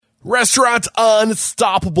Restaurant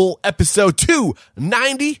Unstoppable, episode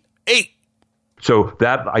 298. So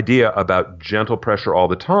that idea about gentle pressure all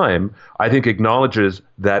the time, I think acknowledges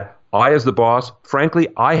that I, as the boss, frankly,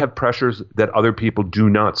 I have pressures that other people do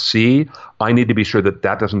not see. I need to be sure that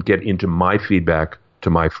that doesn't get into my feedback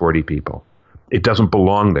to my 40 people. It doesn't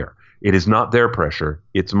belong there. It is not their pressure.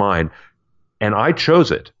 It's mine. And I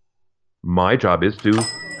chose it. My job is to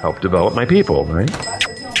help develop my people, right?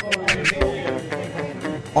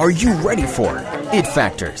 Are you ready for it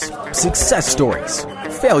factors, success stories,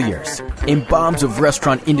 failures, and bombs of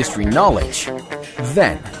restaurant industry knowledge?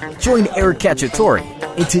 Then, join Eric Cacciatore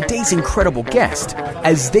and today's incredible guest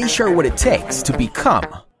as they share what it takes to become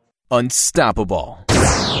unstoppable.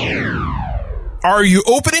 Are you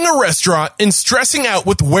opening a restaurant and stressing out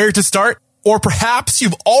with where to start? Or perhaps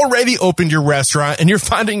you've already opened your restaurant and you're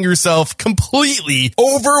finding yourself completely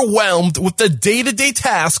overwhelmed with the day-to-day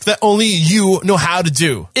tasks that only you know how to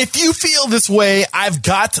do. If you feel this way, I've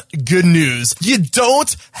got good news. You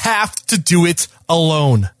don't have to do it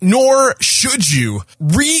alone, nor should you.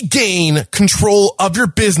 Regain control of your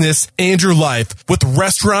business and your life with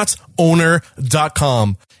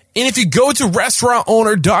restaurantowner.com. And if you go to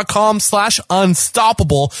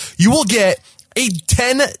restaurantowner.com/unstoppable, you will get a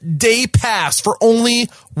 10-day pass for only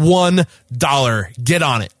 $1. Get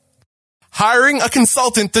on it. Hiring a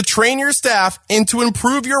consultant to train your staff and to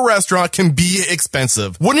improve your restaurant can be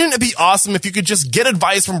expensive. Wouldn't it be awesome if you could just get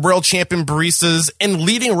advice from world champion baristas and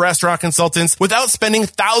leading restaurant consultants without spending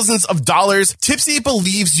thousands of dollars? Tipsy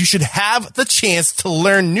believes you should have the chance to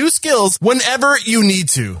learn new skills whenever you need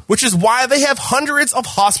to, which is why they have hundreds of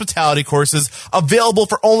hospitality courses available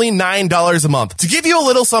for only $9 a month. To give you a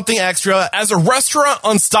little something extra, as a Restaurant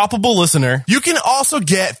Unstoppable listener, you can also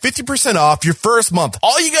get 50% off your first month.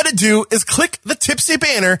 All you gotta do is click the Tipsy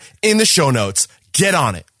banner in the show notes. Get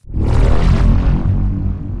on it.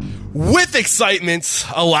 With excitement,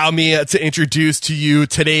 allow me to introduce to you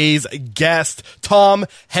today's guest, Tom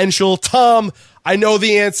Henschel. Tom, I know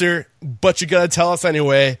the answer, but you gotta tell us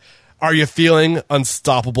anyway. Are you feeling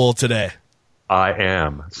unstoppable today? I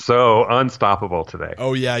am so unstoppable today.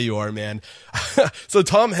 Oh, yeah, you are, man. So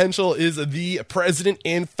Tom Henschel is the president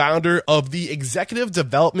and founder of the executive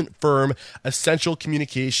development firm Essential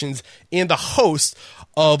Communications and the host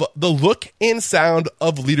of the Look and Sound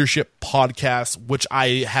of Leadership podcast, which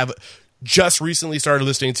I have just recently started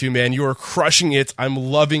listening to, man. You are crushing it. I'm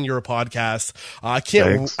loving your podcast. I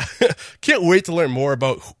can't wait to learn more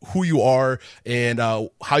about who you are and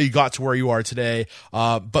how you got to where you are today.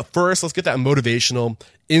 But first, let's get that motivational,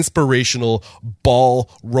 inspirational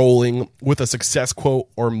ball rolling with a success quote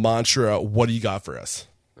or mantra. What do you got for us?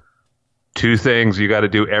 2 things you got to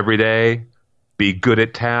do every day. Be good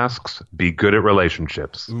at tasks, be good at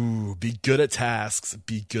relationships. Ooh, be good at tasks,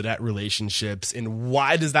 be good at relationships. And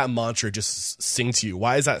why does that mantra just sing to you?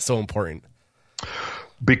 Why is that so important?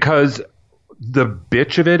 Because the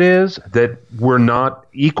bitch of it is that we're not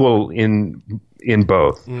equal in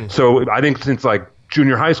both. So I think since like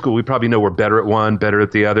junior high school, we probably know we're better at one, better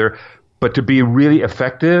at the other. But to be really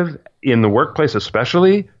effective in the workplace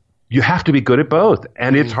especially, you have to be good at both.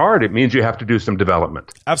 And it's hard. It means you have to do some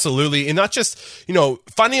development. Absolutely. And not just,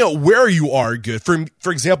 finding out where you are good. For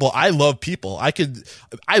example, I love people. I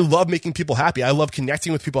love making people happy. I love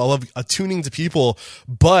connecting with people. I love attuning to people,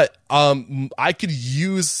 but I could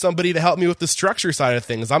use somebody to help me with the structure side of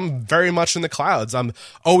things. I'm very much in the clouds. I'm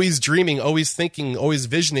always dreaming, always thinking, always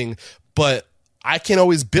visioning, but I can't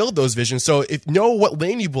always build those visions. So know what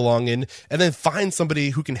lane you belong in and then find somebody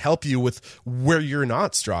who can help you with where you're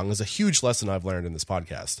not strong is a huge lesson I've learned in this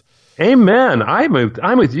podcast. Amen. I'm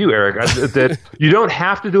with you, Eric, that you don't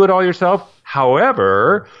have to do it all yourself.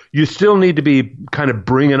 However, you still need to be kind of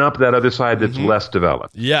bringing up that other side that's less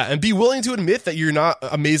developed. Yeah, and be willing to admit that you're not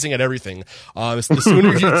amazing at everything. The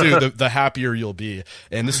sooner you do, the happier you'll be.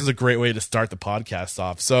 And this is a great way to start the podcast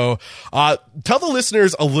off. So tell the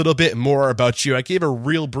listeners a little bit more about you. I gave a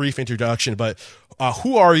real brief introduction, but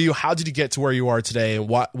who are you? How did you get to where you are today? And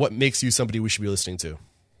what makes you somebody we should be listening to?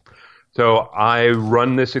 So I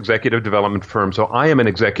run this executive development firm. So I am an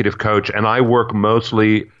executive coach, and I work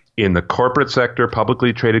mostly in the corporate sector,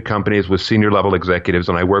 publicly traded companies with senior level executives,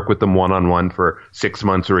 and I work with them one-on-one for 6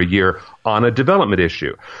 months or a year on a development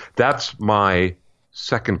issue. That's my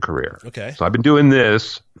second career. Okay. So I've been doing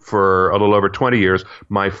this for a little over 20 years.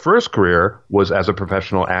 My first career was as a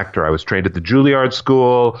professional actor. I was trained at the Juilliard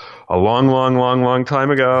School a long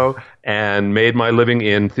time ago and made my living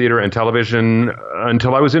in theater and television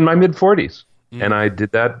until I was in my mid-40s. And I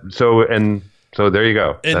did that. So there you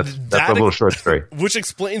go. That's a little short story. Which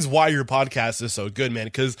explains why your podcast is so good, man,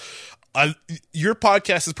 because Your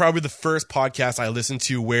podcast is probably the first podcast I listen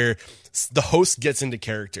to where the host gets into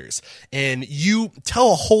characters and you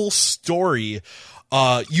tell a whole story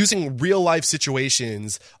using real life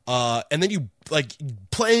situations, and then you like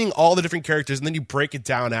playing all the different characters, and then you break it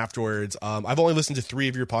down afterwards. I've only listened to 3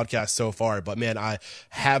 of your podcasts so far, but man, I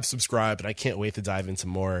have subscribed and I can't wait to dive into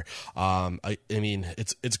more. I mean,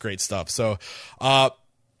 it's great stuff. So,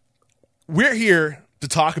 we're here to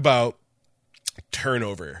talk about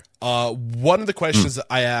turnover. One of the questions that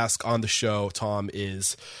I ask on the show, Tom,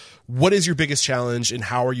 is what is your biggest challenge and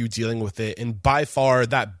how are you dealing with it? And by far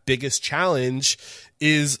that biggest challenge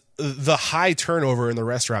is the high turnover in the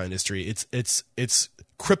restaurant industry. It's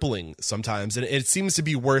crippling sometimes, and it seems to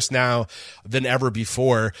be worse now than ever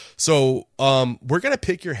before. So we're going to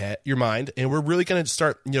pick your mind, and we're really going to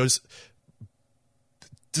start,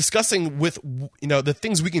 discussing with, the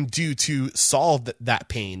things we can do to solve that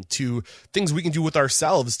pain, to things we can do with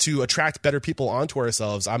ourselves to attract better people onto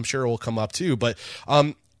ourselves. I'm sure it will come up too, but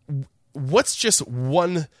what's just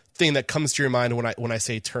one thing that comes to your mind when I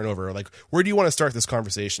say turnover? Like, where do you want to start this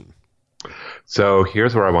conversation? So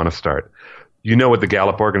here's where I want to start. You know what the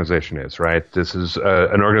Gallup organization is, right? This is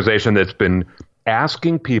an organization that's been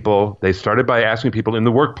asking people. They started by asking people in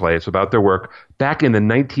the workplace about their work back in the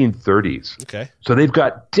 1930s. Okay. So they've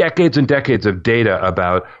got decades and decades of data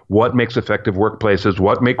about what makes effective workplaces,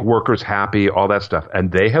 what make workers happy, all that stuff.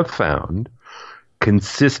 And they have found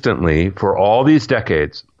consistently for all these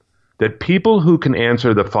decades that people who can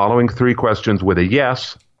answer the following 3 questions with a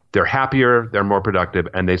yes, they're happier, they're more productive,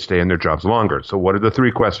 and they stay in their jobs longer. So what are the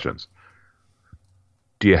 3 questions?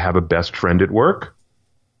 Do you have a best friend at work?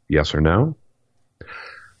 Yes or no?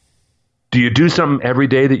 Do you do something every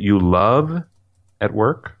day that you love at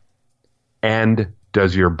work? And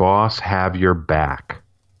does your boss have your back?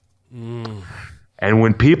 And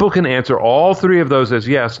when people can answer all 3 of those as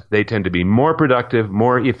yes, they tend to be more productive,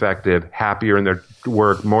 more effective, happier in their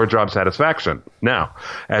work, more job satisfaction. Now,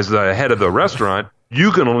 as the head of the restaurant,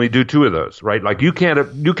 you can only do 2 of those, right? Like you can't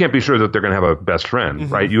be sure that they're going to have a best friend,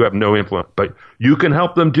 right? You have no influence, but you can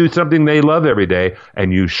help them do something they love every day,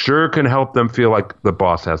 and you sure can help them feel like the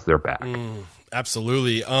boss has their back.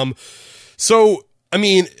 Absolutely. So, I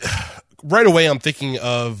mean, right away, I'm thinking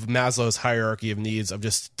of Maslow's hierarchy of needs, of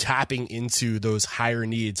just tapping into those higher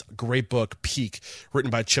needs. Great book, Peak, written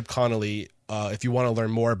by Chip Connolly. If you want to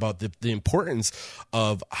learn more about the importance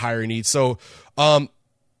of higher needs. So,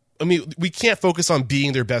 I mean, we can't focus on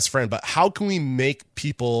being their best friend, but how can we make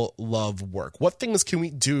people love work? What things can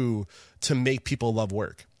we do to make people love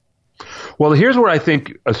work? Well, here's where I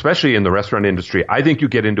think, especially in the restaurant industry, I think you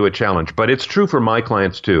get into a challenge, but it's true for my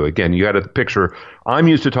clients too. Again, you got to picture, I'm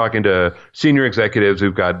used to talking to senior executives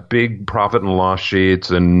who've got big profit and loss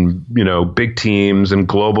sheets and, big teams and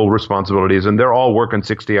global responsibilities, and they're all working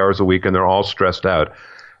 60 hours a week and they're all stressed out.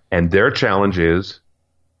 And their challenge is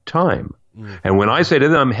time. And when I say to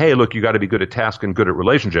them, hey, look, you got to be good at task and good at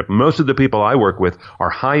relationship, most of the people I work with are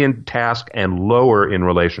high in task and lower in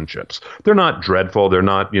relationships. They're not dreadful. They're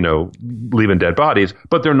not, leaving dead bodies,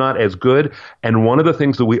 but they're not as good. And one of the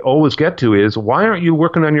things that we always get to is, why aren't you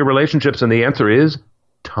working on your relationships? And the answer is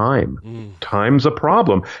time. Time's a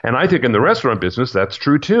problem. And I think in the restaurant business, that's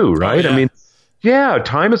true too, right? Oh, yeah. I mean, yeah,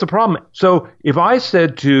 time is a problem. So if I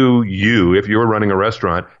said to you, if you were running a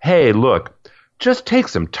restaurant, hey, look, just take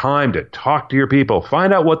some time to talk to your people.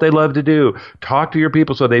 Find out what they love to do. Talk to your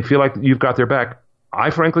people so they feel like you've got their back. I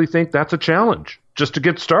frankly think that's a challenge just to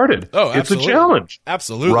get started. Oh, absolutely. It's a challenge.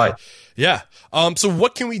 Absolutely. Right. Yeah. So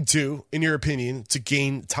what can we do, in your opinion, to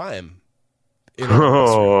gain time?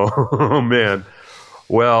 Oh, man.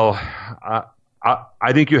 Well,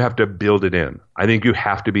 I think you have to build it in. I think you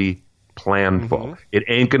have to be planful. It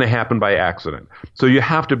ain't going to happen by accident. So you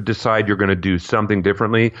have to decide you're going to do something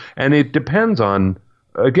differently. And it depends on,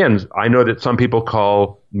 again, I know that some people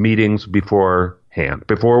call meetings beforehand.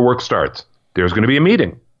 Before work starts, there's going to be a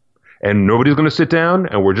meeting. And nobody's going to sit down,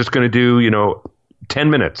 and we're just going to do, 10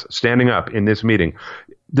 minutes standing up in this meeting.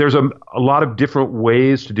 There's a lot of different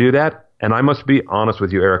ways to do that. And I must be honest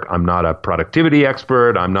with you, Eric, I'm not a productivity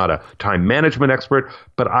expert. I'm not a time management expert.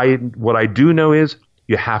 But what I do know is,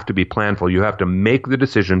 you have to be planful. You have to make the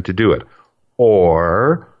decision to do it,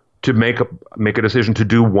 or to make a decision to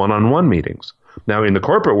do one-on-one meetings. Now, in the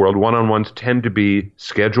corporate world, one-on-ones tend to be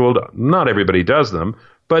scheduled. Not everybody does them,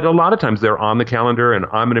 but a lot of times they're on the calendar, and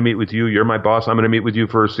I'm going to meet with you. You're my boss. I'm going to meet with you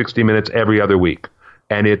for 60 minutes every other week.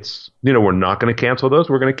 And it's, we're not going to cancel those.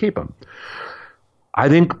 We're going to keep them. I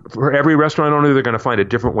think for every restaurant owner, they're going to find a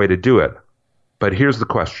different way to do it. But here's the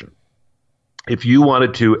question. If you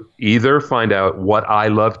wanted to either find out what I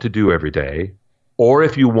love to do every day, or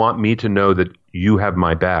if you want me to know that you have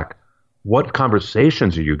my back, what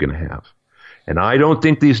conversations are you going to have? And I don't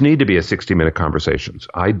think these need to be a 60-minute conversations.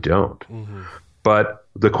 I don't. Mm-hmm. But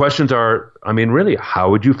the questions are, I mean, really,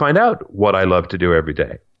 how would you find out what I love to do every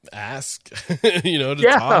day? Ask, to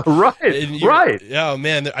talk. Right. Yeah,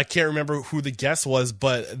 man, I can't remember who the guest was,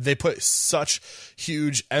 but they put such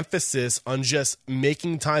huge emphasis on just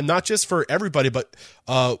making time, not just for everybody, but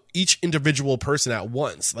each individual person at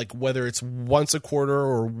once, like whether it's once a quarter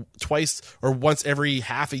or twice or once every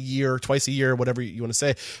half a year, twice a year, whatever you want to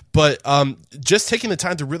say. But just taking the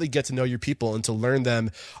time to really get to know your people and to learn them.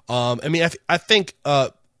 I think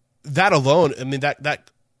that alone, that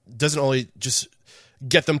doesn't only just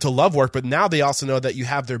get them to love work, but now they also know that you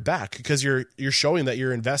have their back because you're showing that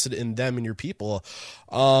you're invested in them and your people.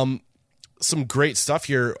 Some great stuff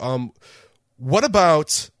here. What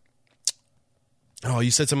about, you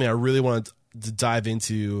said something I really wanted to dive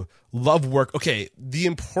into. Love work. Okay. The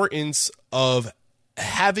importance of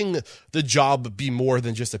having the job be more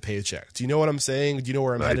than just a paycheck. Do you know what I'm saying? Do you know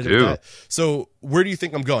where I'm headed with that? So where do you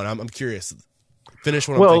think I'm going? I'm curious. Finish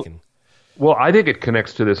what I'm thinking. Well, I think it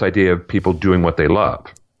connects to this idea of people doing what they love,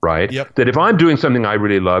 right? Yep. That if I'm doing something I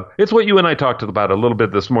really love, it's what you and I talked about a little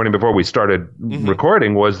bit this morning before we started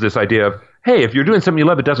recording, was this idea of, hey, if you're doing something you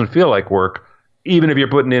love, it doesn't feel like work, even if you're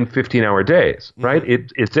putting in 15-hour days, right?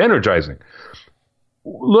 It's energizing.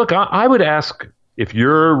 Look, I would ask, if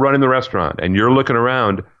you're running the restaurant and you're looking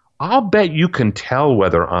around, I'll bet you can tell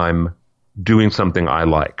whether I'm doing something I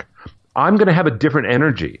like. I'm going to have a different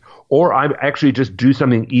energy, or I actually just do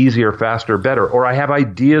something easier, faster, better, or I have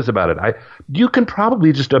ideas about it. You can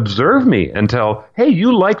probably just observe me and tell, hey,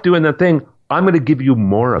 you like doing that thing. I'm going to give you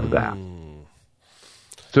more of that.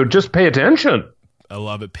 So just pay attention. I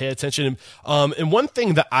love it. Pay attention. And one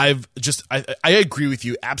thing that I agree with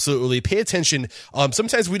you. Absolutely. Pay attention.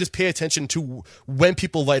 Sometimes we just pay attention to when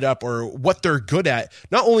people light up or what they're good at.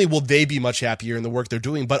 Not only will they be much happier in the work they're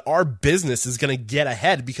doing, but our business is going to get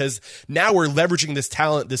ahead because now we're leveraging this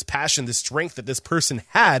talent, this passion, this strength that this person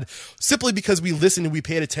had simply because we listened and we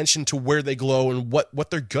paid attention to where they glow and what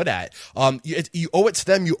they're good at. You owe it to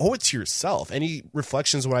them. You owe it to yourself. Any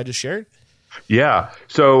reflections on what I just shared? Yeah.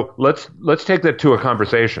 So let's take that to a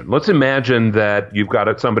conversation. Let's imagine that you've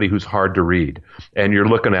got somebody who's hard to read and you're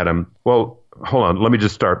looking at them. Well, hold on. Let me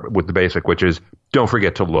just start with the basic, which is don't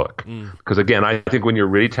forget to look. Because again, I think when you're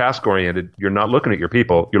really task oriented, you're not looking at your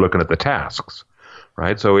people, you're looking at the tasks,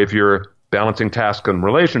 right? So if you're balancing task and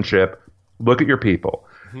relationship, look at your people.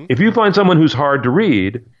 If you find someone who's hard to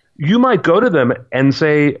read, you might go to them and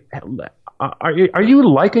say, are you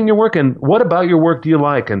liking your work? And what about your work do you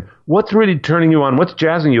like? And what's really turning you on? What's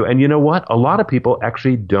jazzing you? And you know what? A lot of people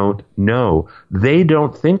actually don't know. They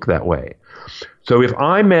don't think that way. So if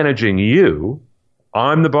I'm managing you,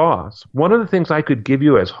 I'm the boss. One of the things I could give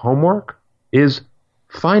you as homework is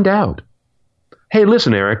find out. Hey,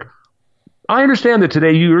 listen, Eric, I understand that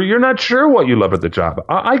today you're not sure what you love at the job.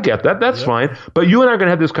 I get that. That's fine. But you and I are going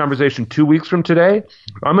to have this conversation 2 weeks from today.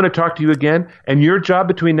 I'm going to talk to you again. And your job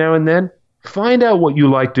between now and then, find out what you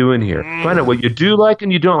like doing here. Find out what you do like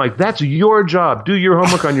and you don't like. That's your job. Do your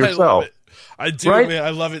homework on yourself. I do, right? Man. I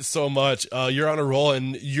love it so much. You're on a roll,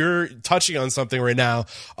 and you're touching on something right now,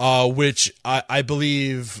 which I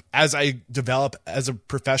believe as I develop as a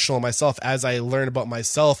professional myself, as I learn about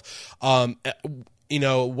myself, one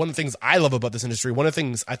of the things I love about this industry, one of the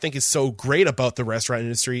things I think is so great about the restaurant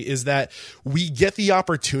industry is that we get the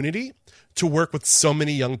opportunity to work with so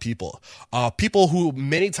many young people, people who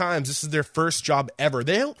many times this is their first job ever.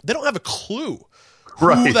 They don't have a clue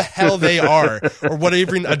who the hell they are or what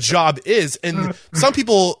even a job is. And some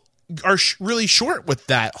people are really short with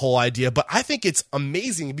that whole idea, but I think it's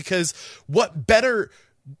amazing because what better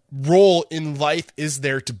role in life is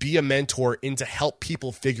there to be a mentor and to help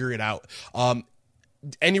people figure it out?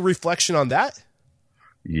 Any reflection on that?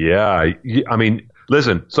 Yeah. I mean,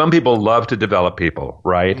 listen, some people love to develop people,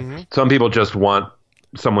 right? Some people just want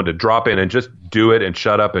someone to drop in and just do it and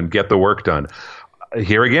shut up and get the work done.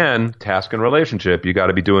 Here again, task and relationship, you got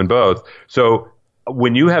to be doing both. So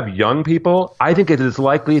when you have young people, I think it is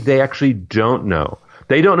likely they actually don't know.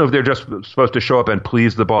 They don't know if they're just supposed to show up and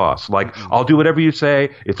please the boss. Like, I'll do whatever you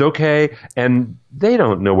say. It's okay. And they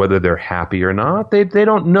don't know whether they're happy or not. They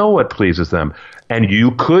don't know what pleases them. And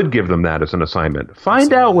you could give them that as an assignment.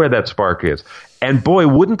 Find out where that spark is. And boy,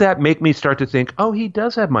 wouldn't that make me start to think, oh, he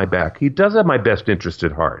does have my back. He does have my best interest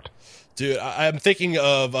at heart. Dude, I'm thinking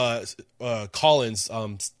of Collins,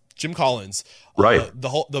 Jim Collins. Right. The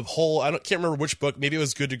whole, can't remember which book. Maybe it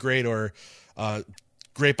was Good to Great or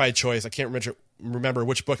Great by Choice. I can't remember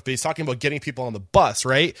which book, but he's talking about getting people on the bus,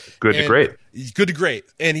 right? Good to great. Good to great.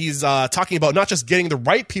 And he's talking about not just getting the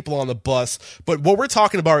right people on the bus, but what we're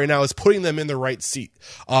talking about right now is putting them in the right seat.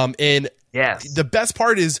 And yes, the best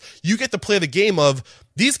part is you get to play the game of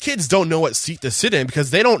these kids don't know what seat to sit in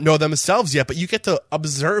because they don't know themselves yet, but you get to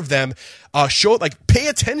observe them, pay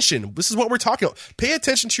attention. This is what we're talking about. Pay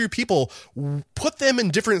attention to your people, put them in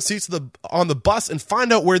different seats on the bus and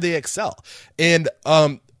find out where they excel. And,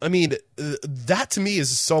 that to me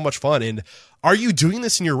is so much fun. And are you doing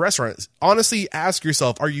this in your restaurant? Honestly, ask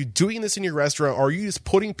yourself, are you doing this in your restaurant? Or are you just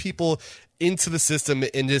putting people into the system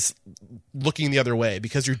and just looking the other way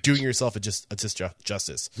because you're doing yourself a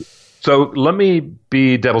justice? So let me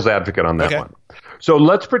be devil's advocate on that one. So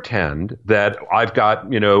let's pretend that I've got,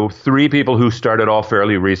 3 people who started all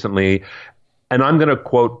fairly recently, and I'm going to,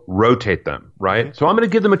 quote, rotate them, right? Mm-hmm. So I'm going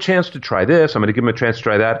to give them a chance to try this. I'm going to give them a chance to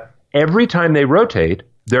try that. Every time they rotate,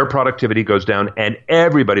 their productivity goes down and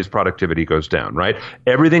everybody's productivity goes down, right?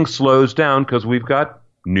 Everything slows down because we've got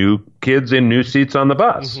new kids in new seats on the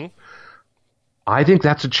bus. Mm-hmm. I think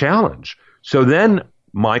that's a challenge. So then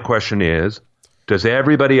my question is, does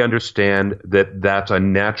everybody understand that that's a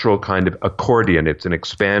natural kind of accordion? It's an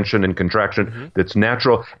expansion and contraction that's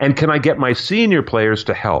natural. And can I get my senior players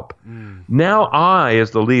to help? Now I,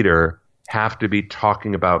 as the leader, have to be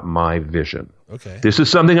talking about my vision. Okay. This is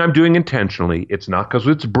something I'm doing intentionally. It's not because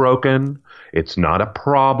it's broken. It's not a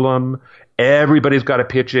problem. Everybody's got to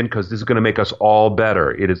pitch in because this is going to make us all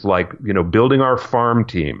better. It is like, building our farm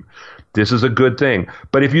team. This is a good thing.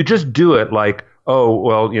 But if you just do it like, oh,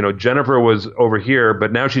 well, Jennifer was over here,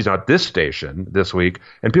 but now she's at this station this week,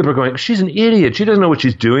 and people are going, she's an idiot. She doesn't know what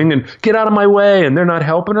she's doing, and get out of my way, and they're not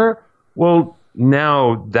helping her. Well,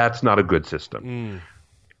 now that's not a good system.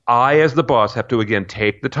 I, as the boss, have to, again,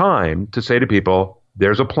 take the time to say to people,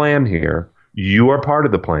 there's a plan here. You are part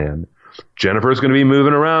of the plan. Jennifer is going to be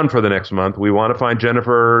moving around for the next month. We want to find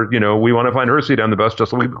Jennifer, we want to find her seat on the bus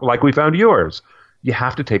just like we found yours. You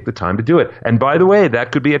have to take the time to do it. And by the way,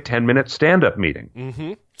 that could be a 10-minute stand-up meeting. Mm-hmm.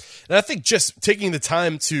 And I think just taking the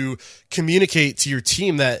time to communicate to your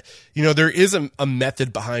team that, there is a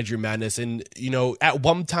method behind your madness. And, at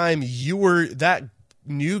one time you were that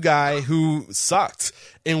new guy who sucked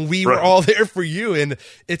and we were all there for you. And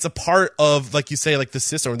it's a part of, like you say, like the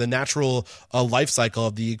system or the natural life cycle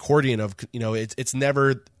of the accordion of, it's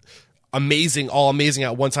never all amazing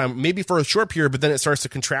at one time, maybe for a short period, but then it starts to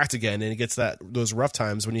contract again and it gets those rough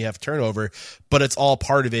times when you have turnover, but it's all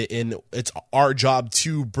part of it. And it's our job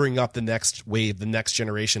to bring up the next wave, the next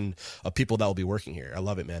generation of people that will be working here. I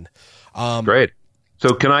love it, man. Great.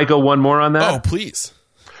 So can I go one more on that? Oh, please.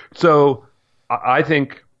 So I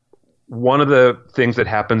think one of the things that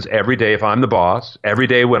happens every day, if I'm the boss, every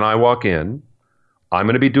day when I walk in, I'm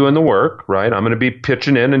going to be doing the work, right? I'm going to be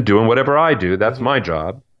pitching in and doing whatever I do. That's my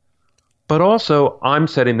job. But also, I'm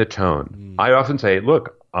setting the tone. I often say,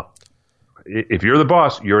 look, if you're the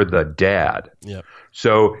boss, you're the dad. Yep.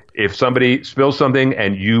 So if somebody spills something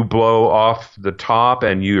and you blow off the top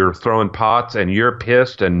and you're throwing pots and you're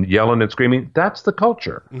pissed and yelling and screaming, that's the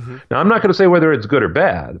culture. Mm-hmm. Now, I'm not going to say whether it's good or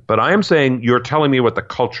bad, but I am saying you're telling me what the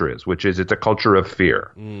culture is, which is it's a culture of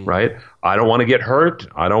fear, right? I don't want to get hurt.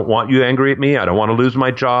 I don't want you angry at me. I don't want to lose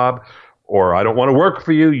my job. Or I don't want to work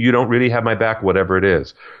for you. You don't really have my back, whatever it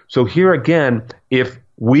is. So here again, if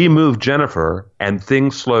we move Jennifer and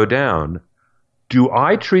things slow down, do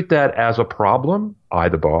I treat that as a problem? I,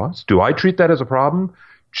 the boss, do I treat that as a problem?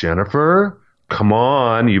 Jennifer, come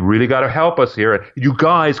on. You really got to help us here. You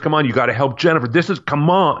guys, come on. You got to help Jennifer. Come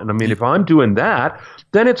on. I mean, if I'm doing that,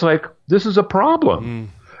 then it's like, this is a problem.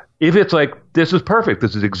 If it's like, this is perfect.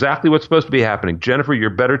 This is exactly what's supposed to be happening. Jennifer, you're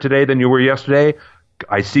better today than you were yesterday.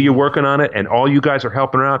 I see you working on it, and all you guys are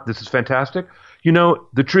helping her out. This is fantastic.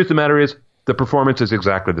 The truth of the matter is the performance is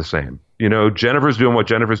exactly the same. Jennifer's doing what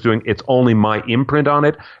Jennifer's doing. It's only my imprint on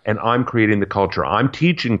it, and I'm creating the culture. I'm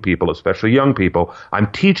teaching people, especially young people,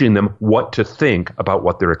 I'm teaching them what to think about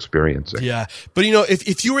what they're experiencing. Yeah. But,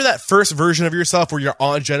 if you were that first version of yourself where you're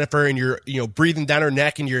on Jennifer and you're, breathing down her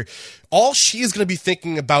neck and all she's going to be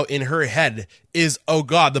thinking about in her head is, oh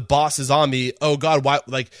God, the boss is on me. Oh God, why?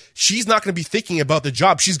 Like, she's not going to be thinking about the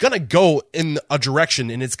job. She's going to go in a direction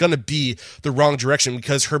and it's going to be the wrong direction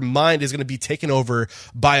because her mind is going to be taken over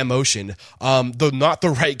by emotion, though not the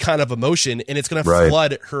right kind of emotion. And it's going to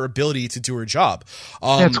flood her ability to do her job.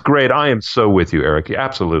 That's great. I am so with you, Eric.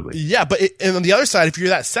 Absolutely. Yeah. But and on the other side, if you're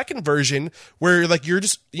that second version where like, you're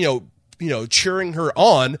just, cheering her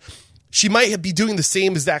on, she might be doing the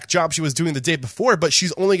same exact job she was doing the day before, but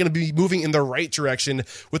she's only going to be moving in the right direction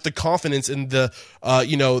with the confidence and the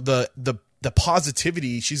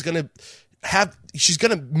positivity. She's going to she's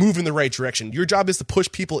going to move in the right direction. Your job is to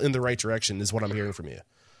push people in the right direction is what I'm hearing from you.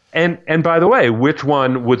 And by the way, which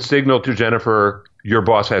one would signal to Jennifer, your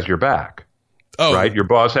boss has your back? Oh, right? Your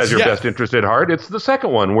boss has your best interest at heart. It's the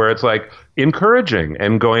second one where it's like encouraging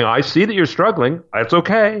and going, I see that you're struggling. That's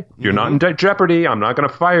okay. You're not in jeopardy. I'm not going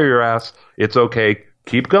to fire your ass. It's okay.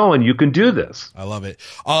 Keep going. You can do this. I love it.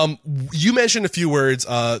 You mentioned a few words.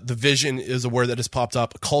 The vision is a word that has popped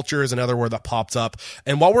up. Culture is another word that popped up.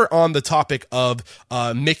 And while we're on the topic of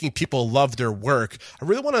making people love their work, I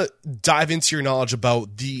really want to dive into your knowledge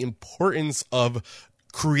about the importance of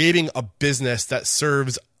creating a business that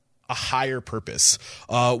serves a higher purpose,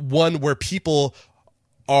 one where people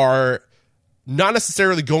are not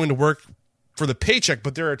necessarily going to work for the paycheck,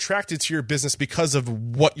 but they're attracted to your business because of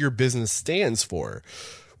what your business stands for.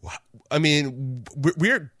 I mean,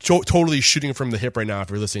 we're totally shooting from the hip right now if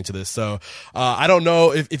you're listening to this. So I don't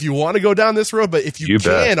know if you want to go down this road, but if you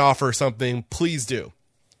can offer something, please do.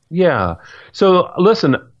 Yeah. So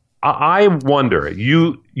listen, I wonder,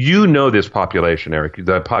 you know this population, Eric,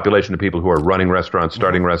 the population of people who are running restaurants,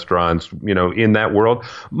 starting restaurants, in that world.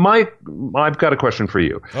 I've got a question for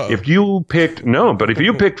you. Uh-oh. If you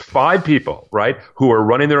picked 5 people, right, who are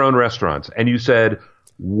running their own restaurants, and you said,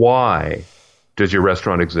 why does your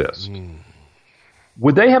restaurant exist?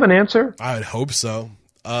 Would they have an answer? I would hope so.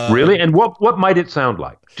 Really? And what might it sound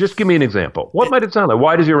like? Just give me an example. What might it sound like?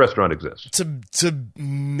 Why does your restaurant exist? To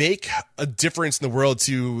make a difference in the world,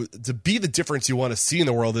 to be the difference you want to see in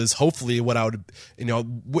the world is hopefully what I would,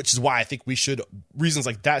 which is why I think reasons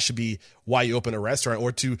like that should be why you open a restaurant,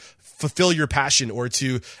 or to fulfill your passion, or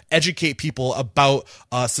to educate people about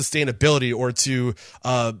sustainability, or to,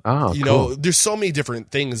 cool. There's so many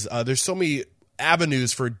different things. There's so many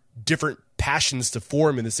avenues for different passions to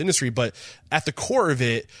form in this industry, but at the core of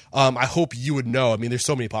it, I hope you would know. I mean, there's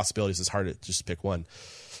so many possibilities. It's hard to just pick one.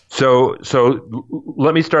 So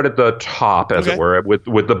let me start at the top, as it were,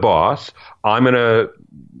 with the boss. I'm going to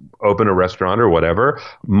open a restaurant or whatever.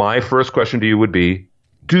 My first question to you would be,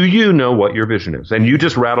 do you know what your vision is? And you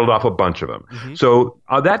just rattled off a bunch of them. Mm-hmm. So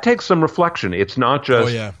that takes some reflection. It's not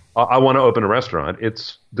just, I want to open a restaurant.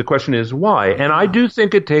 The question is why? And I do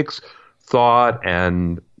think it takes thought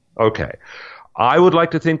and okay. I would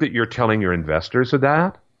like to think that you're telling your investors of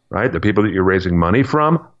that, right? The people that you're raising money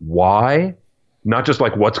from. Why? Not just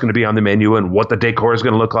like what's going to be on the menu and what the decor is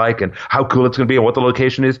going to look like and how cool it's going to be and what the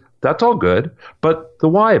location is. That's all good. But the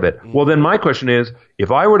why of it. Well, then my question is,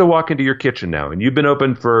 if I were to walk into your kitchen now and you've been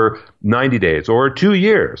open for 90 days or 2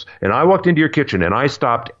 years, and I walked into your kitchen and I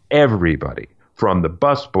stopped everybody from the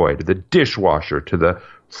busboy to the dishwasher to the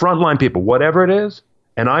frontline people, whatever it is,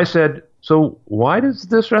 and I said, so why does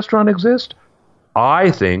this restaurant exist?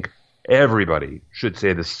 I think everybody should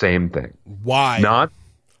say the same thing. Why?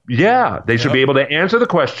 They should be able to answer the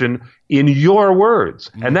question in your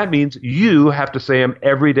words. And that means you have to say them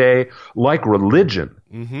every day like religion,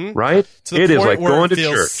 right? It is like going to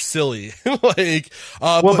church. Silly. But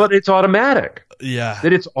it's automatic. Yeah.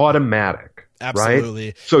 That it's automatic. Absolutely.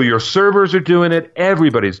 Right? So your servers are doing it.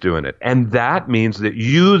 Everybody's doing it. And that means that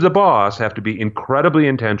you, the boss, have to be incredibly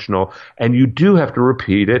intentional. And you do have to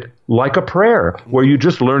repeat it like a prayer, where you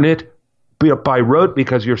just learn it by rote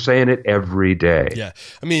because you're saying it every day. Yeah.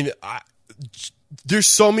 I mean, there's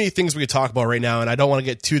so many things we could talk about right now, and I don't want to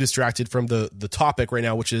get too distracted from the topic right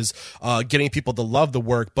now, which is getting people to love the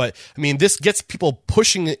work. But I mean, this gets people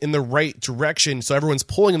pushing in the right direction, so everyone's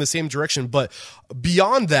pulling in the same direction. But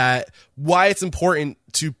beyond that, why it's important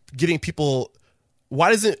to getting people?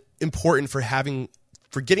 Why is it important for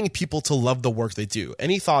getting people to love the work they do?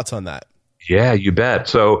 Any thoughts on that? Yeah, you bet.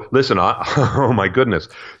 So listen, oh my goodness.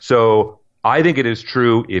 So I think it is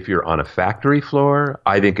true if you're on a factory floor.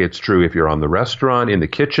 I think it's true if you're on the restaurant, in the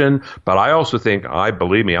kitchen. But I also think,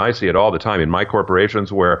 believe me, I see it all the time in my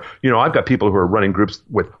corporations where, I've got people who are running groups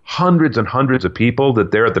with hundreds and hundreds of people,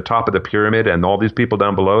 that they're at the top of the pyramid and all these people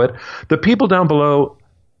down below it. The people down below,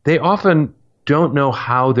 they often don't know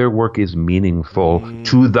how their work is meaningful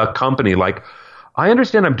to the company. Like, I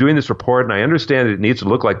understand I'm doing this report and I understand it needs to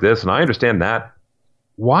look like this and I understand that.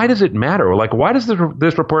 Why does it matter? Like, why does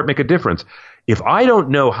this report make a difference? If I don't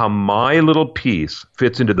know how my little piece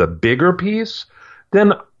fits into the bigger piece,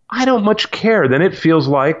 then I don't much care. Then it feels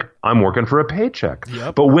like I'm working for a paycheck.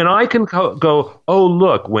 Yep. But when I can go, oh,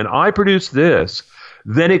 look, when I produce this,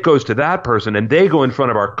 then it goes to that person and they go in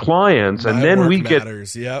front of our clients and then we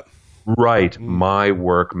matters. Yep. Right. My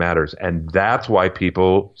work matters. And that's why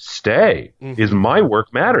people stay, is my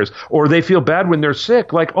work matters. Or they feel bad when they're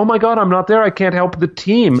sick. Like, oh my God, I'm not there. I can't help the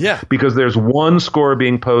team because there's one score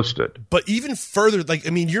being posted. But even further, like, I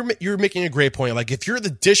mean, you're making a great point. Like, if you're the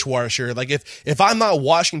dishwasher, like if I'm not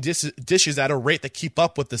washing dishes at a rate that keep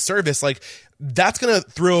up with the service, like, that's going to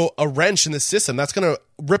throw a wrench in the system. That's going to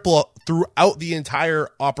ripple throughout the entire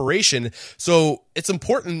operation. So it's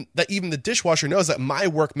important that even the dishwasher knows that my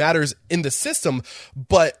work matters in the system.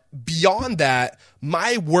 But beyond that,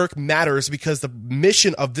 my work matters because the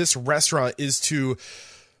mission of this restaurant is to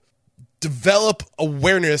develop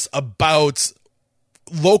awareness about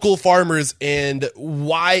local farmers and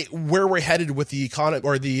where we're headed with the economy,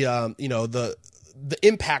 or the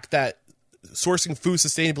impact that sourcing food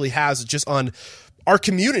sustainably has just on our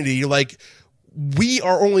community. Like, we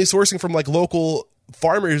are only sourcing from like local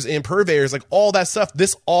farmers and purveyors, like all that stuff.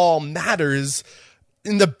 This all matters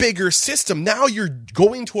in the bigger system. Now you're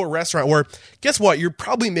going to a restaurant where, guess what? You're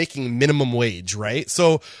probably making minimum wage, right?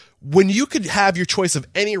 So when you could have your choice of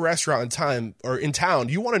any restaurant in town,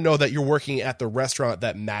 you want to know that you're working at the restaurant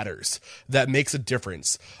that matters, that makes a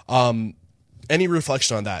difference. Any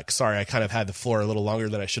reflection on that? Sorry, I kind of had the floor a little longer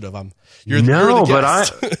than I should have. You're the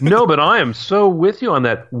guest. But I am so with you on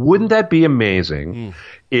that. Wouldn't that be amazing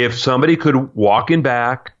if somebody could walk in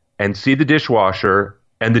back and see the dishwasher,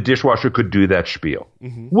 and the dishwasher could do that spiel?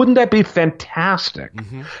 Wouldn't that be fantastic?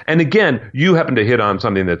 And again, you happen to hit on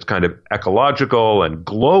something that's kind of ecological and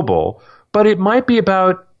global, but it might be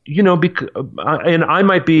about, and I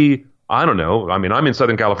might be, I don't know. I mean, I'm in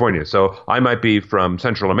Southern California, so I might be from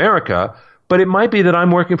Central America. But it might be that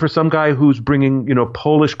I'm working for some guy who's bringing,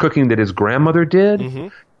 Polish cooking that his grandmother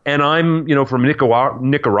did. And I'm, from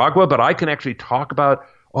Nicaragua, but I can actually talk about,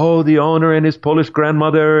 the owner and his Polish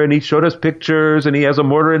grandmother, and he showed us pictures, and he has a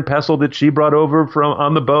mortar and pestle that she brought over from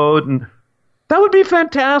on the boat. And that would be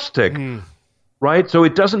fantastic, right? So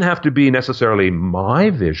it doesn't have to be necessarily my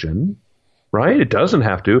vision, right? It doesn't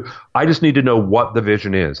have to. I just need to know what the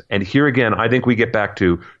vision is. And here again, I think we get back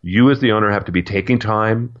to, you as the owner have to be taking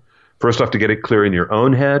time, first off, to get it clear in your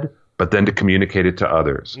own head, but then to communicate it to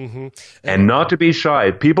others. And not to be shy.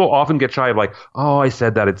 People often get shy of like, oh, I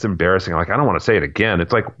said that, it's embarrassing. Like, I don't want to say it again.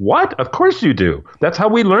 It's like, what? Of course you do. That's how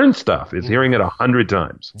we learn stuff, is hearing it 100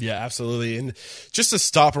 times. Yeah, absolutely. And just to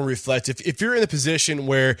stop and reflect, if you're in a position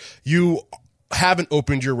where you haven't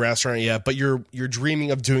opened your restaurant yet, but you're dreaming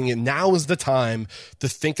of doing it, now is the time to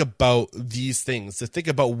think about these things, to think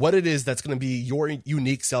about what it is that's going to be your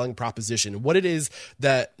unique selling proposition, what it is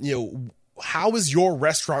that, how is your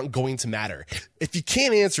restaurant going to matter? If you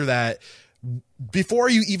can't answer that before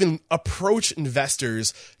you even approach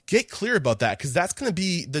investors, get clear about that, because that's going to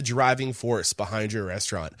be the driving force behind your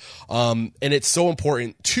restaurant. And it's so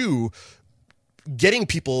important to getting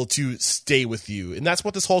people to stay with you. And that's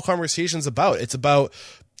what this whole conversation is about. It's about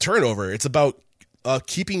turnover. It's about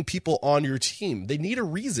keeping people on your team. They need a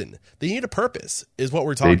reason. They need a purpose, is what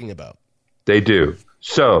we're talking about. They do.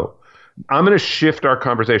 So I'm going to shift our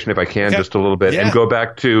conversation, if I can, just a little bit, and go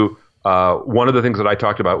back to one of the things that I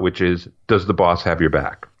talked about, which is, does the boss have your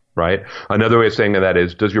back, right? Another way of saying that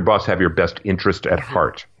is, does your boss have your best interest at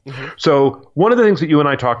heart? So one of the things that you and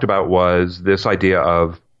I talked about was this idea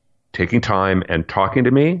of taking time and talking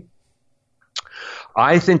to me.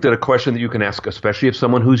 I think that a question that you can ask, especially if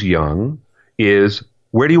someone who's young, is,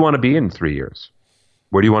 where do you want to be in 3 years?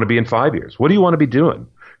 Where do you want to be in 5 years? What do you want to be doing?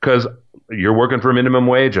 Because you're working for minimum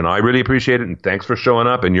wage, and I really appreciate it, and thanks for showing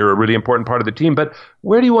up, and you're a really important part of the team. But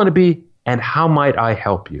where do you want to be, and how might I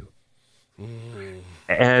help you?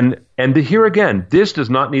 And here again, this does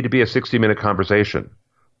not need to be a 60-minute conversation.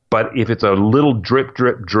 But if it's a little drip,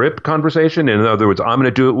 drip, drip conversation, in other words, I'm going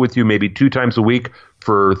to do it with you maybe 2 times a week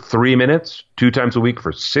for 3 minutes, 2 times a week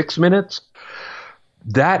for 6 minutes,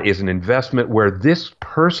 that is an investment where this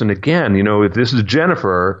person, again, if this is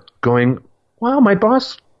Jennifer going, wow, my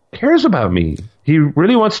boss cares about me. He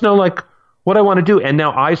really wants to know, like, what I want to do. And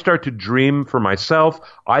now I start to dream for myself.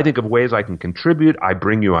 I think of ways I can contribute. I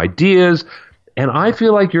bring you ideas. And I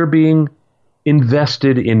feel like you're being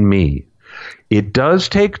invested in me. It does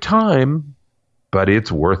take time, but it's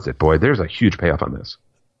worth it. Boy, there's a huge payoff on this.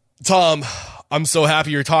 Tom, I'm so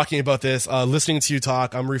happy you're talking about this. Listening to you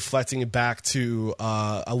talk, I'm reflecting back to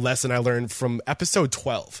a lesson I learned from episode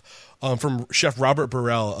 12 from Chef Robert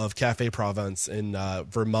Burrell of Cafe Provence in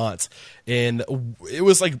Vermont. And it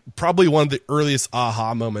was like probably one of the earliest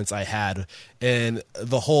aha moments I had. And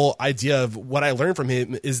the whole idea of what I learned from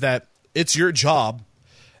him is that it's your job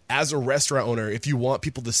as a restaurant owner, if you want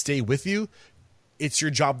people to stay with you, it's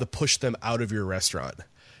your job to push them out of your restaurant.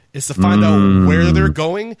 It's to find out where they're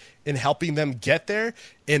going and helping them get there.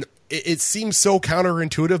 And it seems so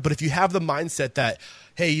counterintuitive, but if you have the mindset that,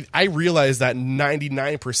 hey, I realize that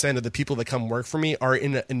 99% of the people that come work for me are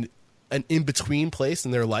in an in-between place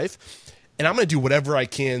in their life, and I'm going to do whatever I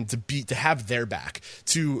can to have their back,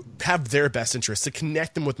 to have their best interests, to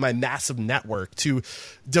connect them with my massive network, to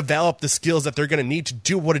develop the skills that they're going to need to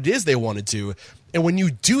do what it is they want to do. And when you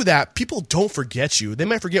do that, people don't forget you. They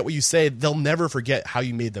might forget what you say. They'll never forget how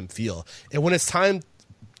you made them feel. And when it's time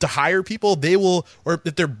to hire people, they will, or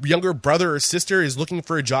if their younger brother or sister is looking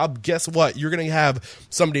for a job, guess what? You're going to have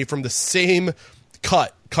somebody from the same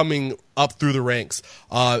cut coming up through the ranks.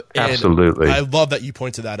 Absolutely. I love that you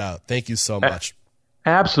pointed that out. Thank you so much.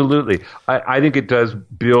 Absolutely. I think it does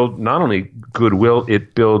build not only goodwill,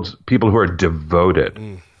 it builds people who are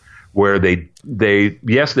devoted, where they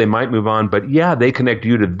yes, they might move on, but yeah, they connect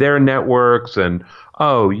you to their networks and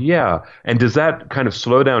and does that kind of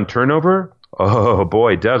slow down turnover? Oh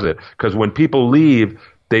boy, does it. Because when people leave,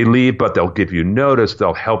 they leave, but they'll give you notice.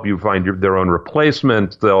 They'll help you find their own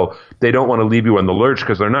replacement. They don't want to leave you in the lurch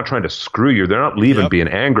because they're not trying to screw you. They're not leaving being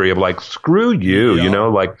angry of like, screw you, you know,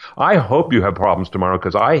 like, I hope you have problems tomorrow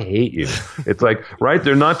because I hate you. It's like, right?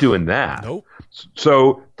 They're not doing that. Nope.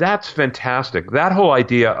 So that's fantastic. That whole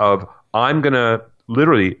idea of I'm going to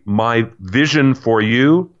literally, my vision for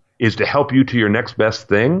you is to help you to your next best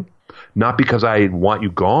thing, not because I want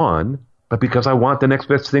you gone, but because I want the next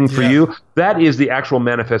best thing for you. That is the actual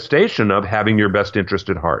manifestation of having your best interest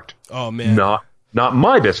at heart. Oh, man. Not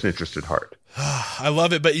my best interest at heart. I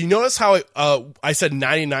love it. But you notice how I said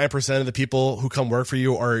 99% of the people who come work for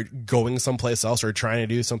you are going someplace else or trying to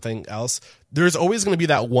do something else. There's always going to be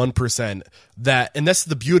that 1% and that's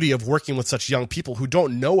the beauty of working with such young people who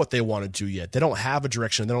don't know what they want to do yet. They don't have a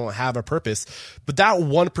direction. They don't have a purpose. But that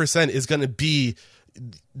 1% is going to be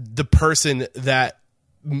the person that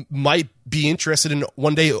might be interested in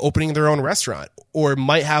one day opening their own restaurant, or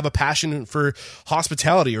might have a passion for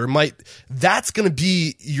hospitality, or that's going to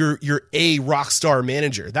be your a rock star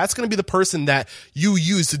manager. That's going to be the person that you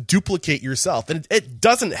use to duplicate yourself. And it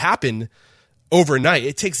doesn't happen overnight.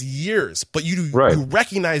 It takes years, but you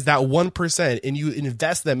recognize that 1% and you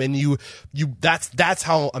invest them, and that's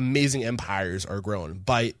how amazing empires are grown,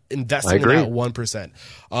 by investing in that 1%.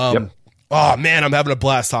 Oh man, I'm having a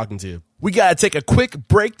blast talking to you. We got to take a quick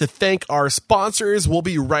break to thank our sponsors. We'll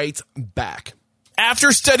be right back.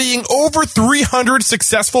 After studying over 300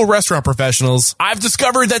 successful restaurant professionals, I've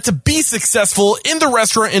discovered that to be successful in the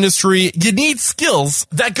restaurant industry, you need skills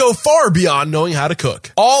that go far beyond knowing how to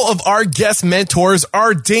cook. All of our guest mentors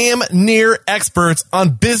are damn near experts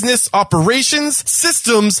on business operations,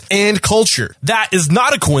 systems, and culture. That is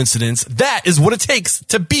not a coincidence. That is what it takes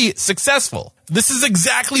to be successful. This is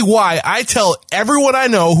exactly why I tell everyone I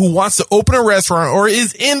know who wants to open a restaurant or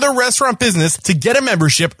is in the restaurant business to get a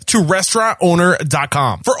membership to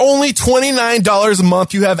restaurantowner.com. For only $29 a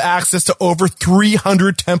month, you have access to over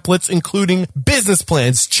 300 templates, including business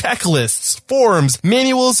plans, checklists, forms,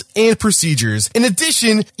 manuals, and procedures. In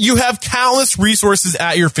addition, you have countless resources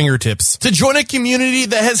at your fingertips. To join a community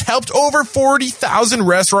that has helped over 40,000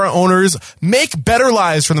 restaurant owners make better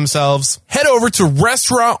lives for themselves, head over to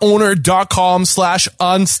restaurantowner.com/unstoppable.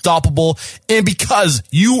 And because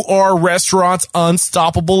you are Restaurants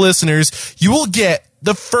Unstoppable listeners, you will get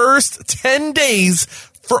the first 10 days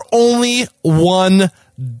for only $1.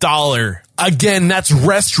 Again, that's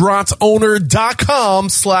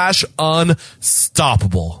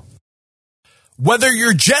restaurantowner.com/unstoppable. Whether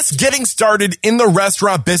you're just getting started in the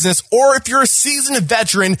restaurant business or if you're a seasoned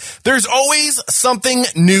veteran, there's always something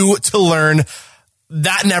new to learn.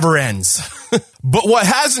 That never ends. But what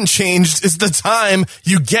hasn't changed is the time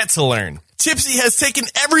you get to learn. Tipsy has taken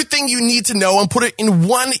everything you need to know and put it in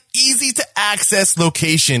one easy-to-access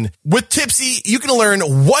location. With Tipsy, you can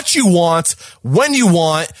learn what you want, when you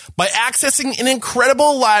want, by accessing an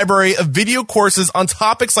incredible library of video courses on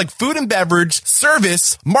topics like food and beverage,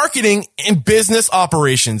 service, marketing, and business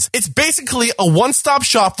operations. It's basically a one-stop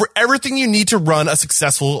shop for everything you need to run a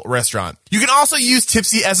successful restaurant. You can also use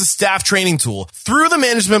Tipsy as a staff training tool. Through the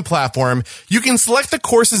management platform, you can select the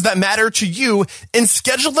courses that matter to you and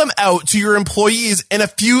schedule them out to your employees in a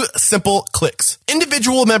few simple clicks.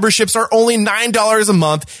 Individual memberships are only $9 a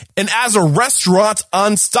month, and as a Restaurant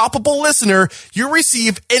Unstoppable listener, you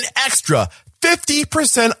receive an extra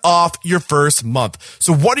 50% off your first month.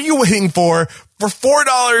 So what are you waiting for? For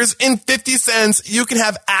 $4.50, you can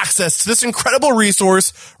have access to this incredible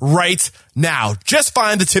resource right now. Just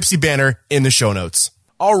find the Tipsy banner in the show notes.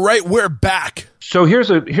 All right, we're back. So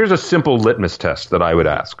here's a simple litmus test that I would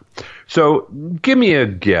ask. So give me a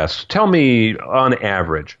guess. Tell me on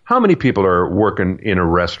average, how many people are working in a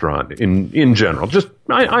restaurant in general? Just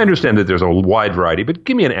I understand that there's a wide variety, but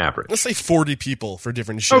give me an average. Let's say 40 people for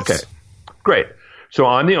different shifts. Okay, great. So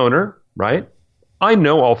I'm the owner, right? I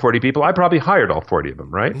know all 40 people. I probably hired all 40 of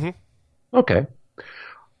them, right? Mm-hmm. Okay.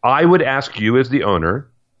 I would ask you as the owner,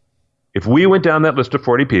 if we went down that list of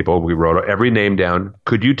 40 people, we wrote every name down,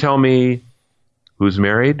 could you tell me who's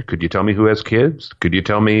married? Could you tell me who has kids? Could you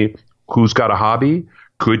tell me who's got a hobby?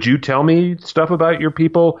 Could you tell me stuff about your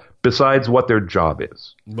people besides what their job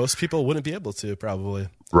is? Most people wouldn't be able to, probably.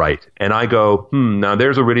 Right. And I go, now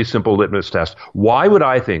there's a really simple litmus test. Why would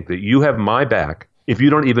I think that you have my back if you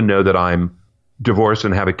don't even know that I'm divorced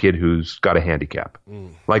and have a kid who's got a handicap?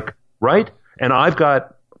 Like, right? And I've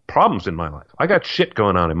got problems in my life. I got shit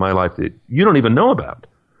going on in my life that you don't even know about,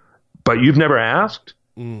 but you've never asked.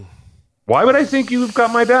 Why would I think you've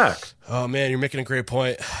got my back? Oh man, you're making a great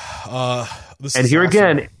point. And here awesome.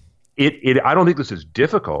 Again, I don't think this is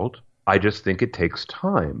difficult. I just think it takes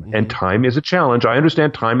time, and time is a challenge. I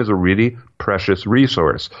understand time is a really precious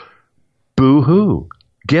resource. Boo-hoo.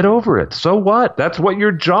 Get over it. So what? That's what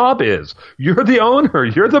your job is. You're the owner.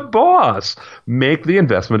 You're the boss. Make the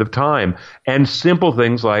investment of time. And simple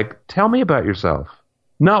things like, tell me about yourself.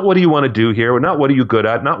 Not what do you want to do here, not what are you good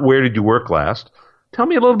at, not where did you work last. Tell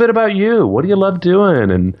me a little bit about you. What do you love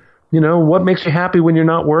doing? And, what makes you happy when you're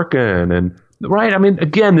not working? And, right? I mean,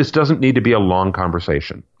 again, this doesn't need to be a long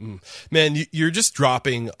conversation. Man, you're just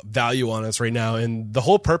dropping value on us right now. And the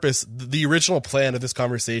whole purpose, the original plan of this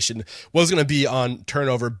conversation was going to be on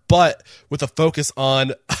turnover, but with a focus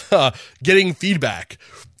on getting feedback,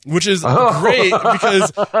 which is great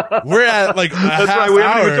because we're at like a half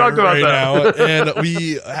hour right now, and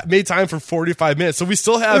we made time for 45 minutes. So we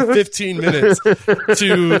still have 15 minutes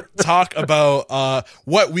to talk about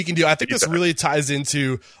what we can do. I think this really ties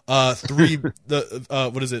into the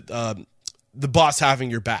boss having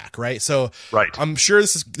your back, right? So right. I'm sure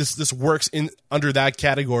this works in under that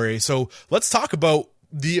category. So let's talk about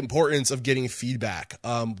the importance of getting feedback.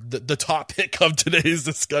 The topic of today's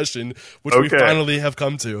discussion, which we finally have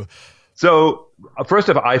come to. So first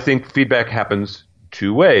of all, I think feedback happens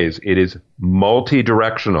two ways. It is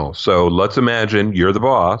multi-directional. So let's imagine you're the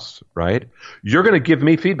boss, right? You're going to give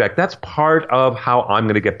me feedback. That's part of how I'm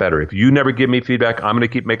going to get better. If you never give me feedback, I'm going to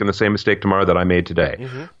keep making the same mistake tomorrow that I made today.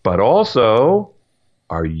 But also,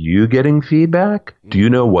 are you getting feedback? Do you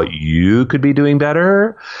know what you could be doing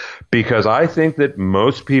better? Because I think that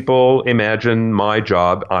most people imagine my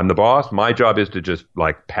job, I'm the boss, my job is to just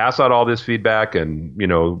like pass out all this feedback and,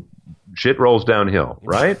 shit rolls downhill,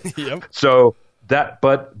 right? Yep.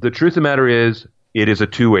 But the truth of the matter is, it is a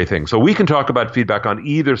two-way thing. So we can talk about feedback on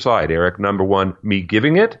either side, Eric. Number one, me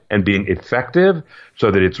giving it and being effective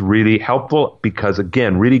so that it's really helpful because,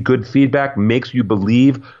 again, really good feedback makes you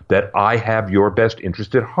believe that I have your best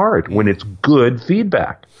interest at heart when it's good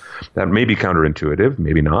feedback. That may be counterintuitive,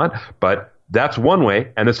 maybe not, but that's one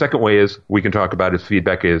way. And the second way is we can talk about is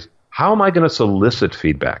feedback is how am I going to solicit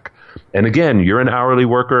feedback? And again, you're an hourly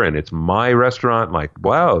worker and it's my restaurant. Like,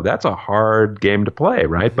 wow, that's a hard game to play,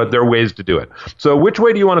 right? But there are ways to do it. So which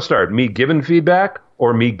way do you want to start? Me giving feedback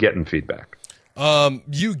or me getting feedback?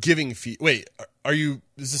 You giving Wait, is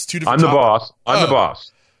this two different I'm the boss. I'm the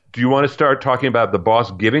boss. Do you want to start talking about the boss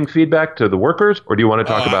giving feedback to the workers or do you want to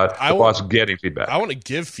talk about the boss getting feedback? I want to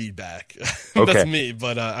give feedback. Okay. That's me,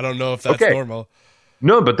 but I don't know if that's normal.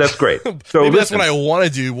 No, but that's great. So maybe that's what I want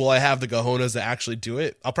to do. Will I have the cojones to actually do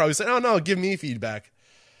it? I'll probably say, "Oh no, give me feedback."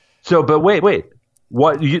 So, but wait.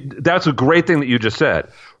 That's a great thing that you just said.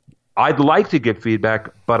 I'd like to get feedback,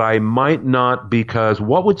 but I might not because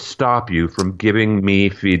what would stop you from giving me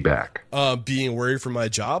feedback? Being worried for my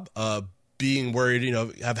job. Being worried,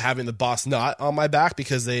 having the boss not on my back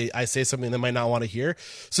because I say something they might not want to hear.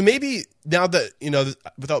 So maybe now that,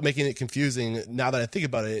 without making it confusing, now that I think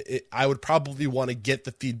about it, I would probably want to get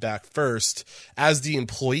the feedback first as the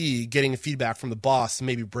employee getting feedback from the boss to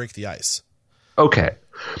maybe break the ice. Okay.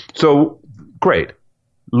 So great.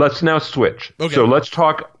 Let's now switch. Okay. So let's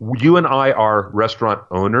talk. You and I are restaurant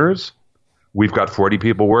owners. We've got 40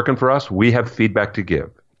 people working for us. We have feedback to give.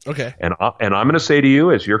 Okay. And I'm going to say to you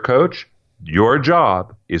as your coach, your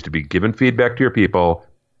job is to be giving feedback to your people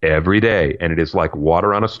every day. And it is like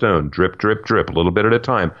water on a stone, drip, drip, drip, a little bit at a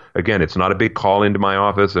time. Again, it's not a big call into my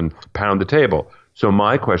office and pound the table. So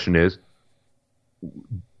my question is,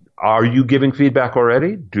 are you giving feedback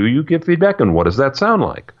already? Do you give feedback? And what does that sound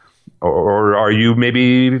like? Or are you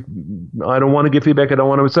maybe, I don't want to give feedback, I don't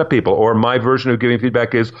want to upset people. Or my version of giving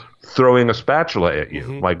feedback is throwing a spatula at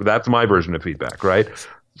you. Like, that's my version of feedback, right?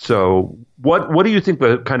 So what do you think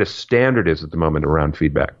the kind of standard is at the moment around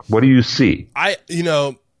feedback? What do you see?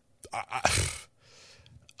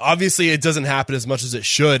 Obviously it doesn't happen as much as it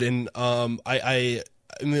should. And I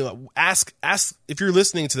mean, ask if you're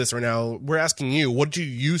listening to this right now, we're asking you, what do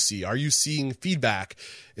you see? Are you seeing feedback?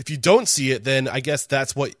 If you don't see it, then I guess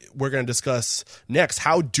that's what we're going to discuss next.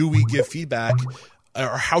 How do we give feedback,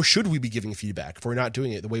 or how should we be giving feedback if we're not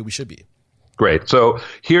doing it the way we should be? Great. So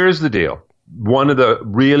here's the deal. One of the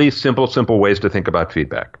really simple ways to think about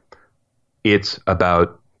feedback. It's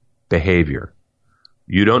about behavior.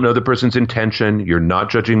 You don't know the person's intention. You're not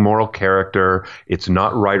judging moral character. It's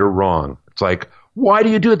not right or wrong. It's like, why do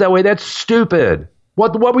you do it that way? That's stupid.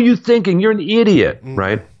 What were you thinking? You're an idiot,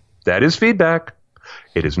 right? That is feedback.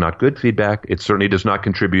 It is not good feedback. It certainly does not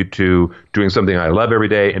contribute to doing something I love every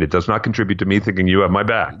day, and it does not contribute to me thinking you have my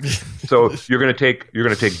back. So you're going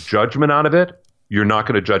to take judgment out of it. You're not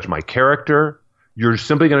going to judge my character. You're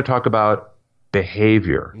simply going to talk about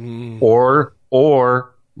behavior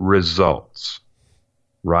or results,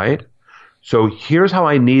 right? So here's how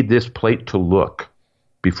I need this plate to look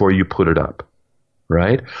before you put it up,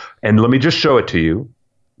 right? And let me just show it to you.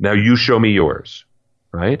 Now you show me yours,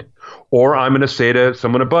 right? Or I'm going to say to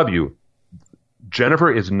someone above you,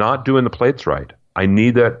 Jennifer is not doing the plates right. I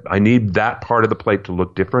need that part of the plate to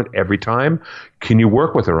look different every time. Can you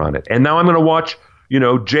work with her on it? And now I'm going to watch,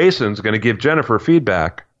 Jason's going to give Jennifer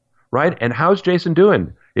feedback, right? And how's Jason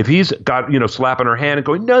doing? If he's got, slapping her hand and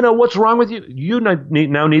going, no, what's wrong with you? You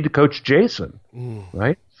now need to coach Jason,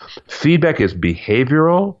 right? Feedback is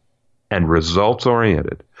behavioral and results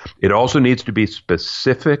oriented. It also needs to be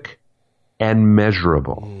specific and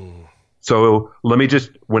measurable. So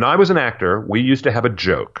when I was an actor, we used to have a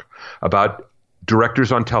joke about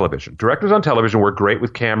directors on television. Directors on television were great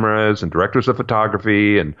with cameras and directors of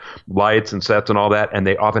photography and lights and sets and all that, and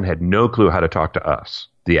they often had no clue how to talk to us,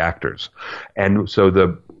 the actors. And so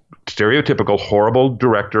the stereotypical horrible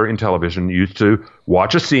director in television used to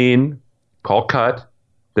watch a scene, call cut,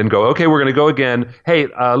 then go, okay, we're going to go again. Hey,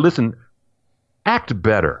 listen, act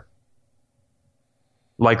better.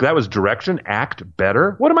 Like, that was direction, act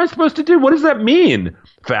better? What am I supposed to do? What does that mean?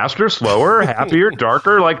 Faster, slower, happier,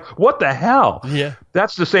 darker? Like, what the hell? Yeah.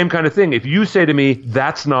 That's the same kind of thing. If you say to me,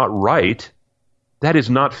 that's not right, that is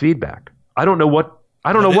not feedback. I don't know what's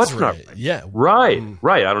right. not right. Yeah. Right.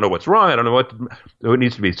 I don't know what's wrong. I don't know what. So it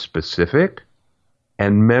needs to be specific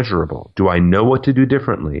and measurable. Do I know what to do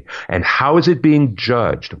differently? And how is it being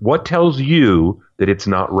judged? What tells you that it's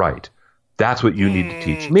not right? That's what you need to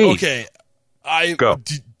teach me. Okay. Go.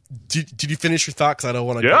 Did you finish your thought? Because I don't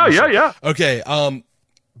want to. Yeah. Okay.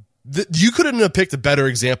 You couldn't have picked a better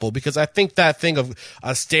example, because I think that thing of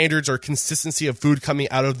standards or consistency of food coming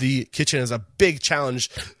out of the kitchen is a big challenge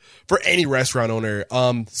for any restaurant owner.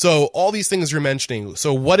 So all these things you're mentioning.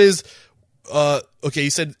 So what is? Okay,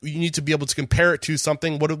 you said you need to be able to compare it to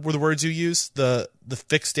something. What were the words you used? The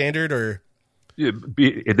fixed standard, or?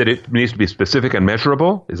 That it needs to be specific and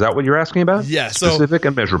measurable. Is that what you're asking about? Yeah. Specific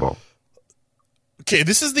and measurable. Okay,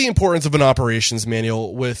 this is the importance of an operations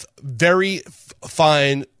manual with very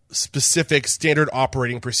fine, specific, standard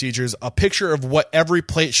operating procedures, a picture of what every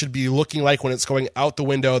plate should be looking like when it's going out the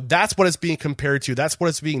window. That's what it's being compared to. That's what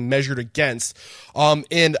it's being measured against.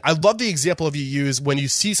 And I love the example of you use when you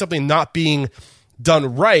see something not being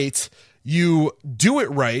done right, you do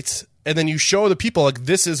it right, and then you show the people, like,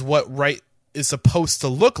 this is what right is supposed to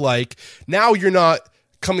look like. Now you're not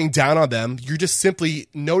coming down on them. You're just simply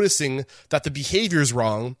noticing that the behavior is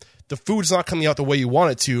wrong. The food's not coming out the way you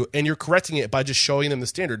want it to, and you're correcting it by just showing them the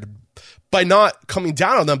standard. By not coming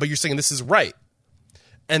down on them, but you're saying this is right.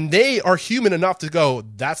 And they are human enough to go,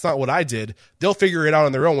 that's not what I did. They'll figure it out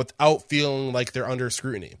on their own without feeling like they're under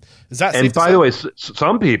scrutiny. Is that safe to say? And by the way,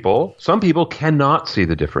 some people cannot see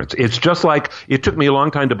the difference. It's just like, it took me a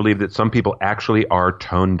long time to believe that some people actually are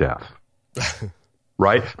tone deaf.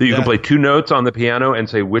 Right? That you can play two notes on the piano and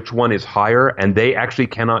say which one is higher, and they actually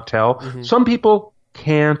cannot tell. Mm-hmm. Some people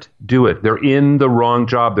can't do it. They're in the wrong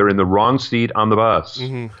job. They're in the wrong seat on the bus.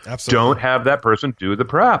 Mm-hmm. Absolutely. Don't have that person do the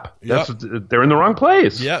prep. Yep. They're in the wrong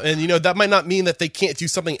place. Yeah, and that might not mean that they can't do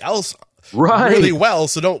something else right. really well,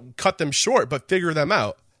 so don't cut them short, but figure them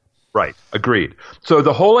out. Right. Agreed. So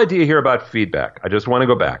the whole idea here about feedback, I just want to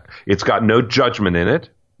go back. It's got no judgment in it,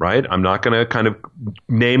 right? I'm not going to kind of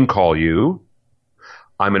name call you.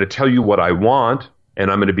 I'm going to tell you what I want,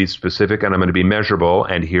 and I'm going to be specific, and I'm going to be measurable.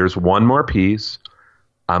 And here's one more piece.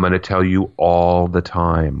 I'm going to tell you all the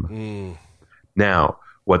time. Now,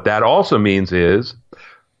 what that also means is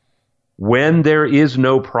when there is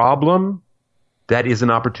no problem, that is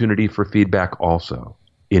an opportunity for feedback also.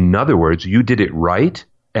 In other words, you did it right.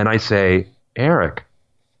 And I say, Eric,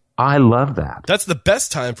 I love that. That's the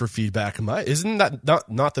best time for feedback. Isn't that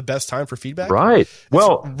not the best time for feedback? Right.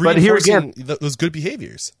 Well, but here again, those good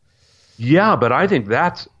behaviors. Yeah, but I think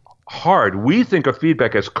that's hard. We think of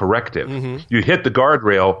feedback as corrective. You hit the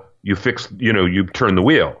guardrail, you fix, you turn the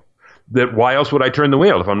wheel. Why else would I turn the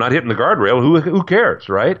wheel? If I'm not hitting the guardrail, who cares,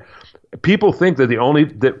 right? People think that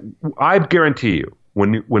I guarantee you,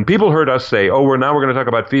 when people heard us say, "Oh, we're going to talk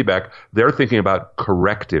about feedback," they're thinking about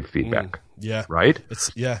corrective feedback. Yeah. Right?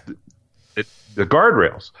 The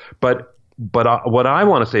guardrails. But what I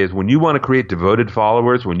want to say is when you want to create devoted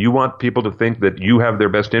followers, when you want people to think that you have their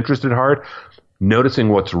best interest at heart, noticing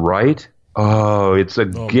what's right, it's a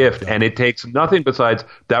gift. And it takes nothing besides,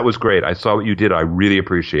 that was great. I saw what you did. I really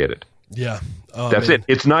appreciate it. Yeah. That's it.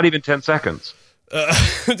 It's not even 10 seconds.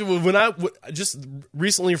 When I just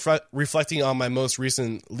recently reflecting on my most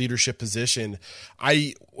recent leadership position,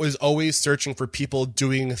 I was always searching for people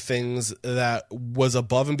doing things that was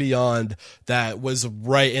above and beyond, that was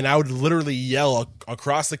right. And I would literally yell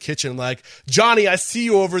across the kitchen, like, "Johnny, I see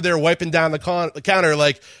you over there wiping down the counter."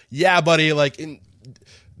 Like, "Yeah, buddy." Like,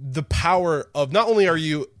 the power of not only are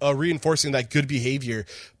you reinforcing that good behavior,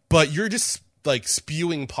 but you're just like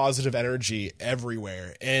spewing positive energy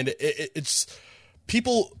everywhere. And it's,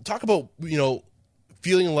 people talk about,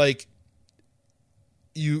 feeling like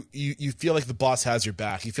you feel like the boss has your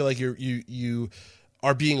back. You feel like you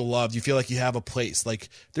are being loved. You feel like you have a place. Like,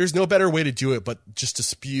 there's no better way to do it but just to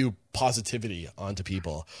spew positivity onto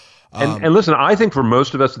people. And listen, I think for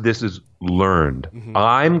most of us, this is learned.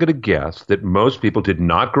 I'm going to guess that most people did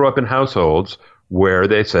not grow up in households where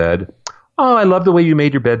they said, "Oh, I love the way you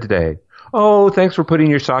made your bed today. Oh, thanks for putting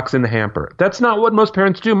your socks in the hamper." That's not what most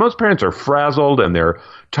parents do. Most parents are frazzled and they're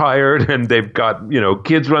tired and they've got,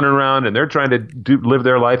 kids running around and they're trying to live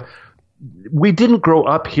their life. We didn't grow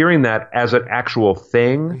up hearing that as an actual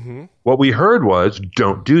thing. What we heard was,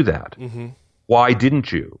 don't do that. Why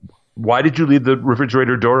didn't you? Why did you leave the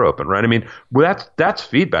refrigerator door open, right? I mean, that's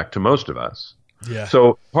feedback to most of us. Yeah.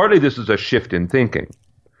 So partly this is a shift in thinking.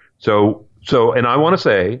 So, and I want to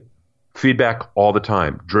say, feedback all the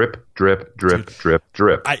time. Drip, drip, drip, drip,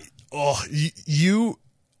 drip. You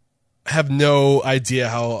have no idea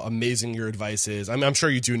how amazing your advice is. I'm sure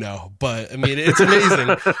you do know, but I mean, it's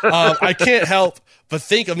amazing. I can't help but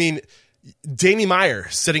think, Danny Meyer,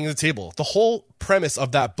 Setting the Table. The whole premise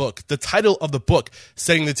of that book, the title of the book,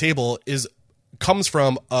 Setting the Table, comes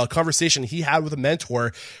from a conversation he had with a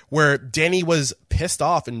mentor where Danny was pissed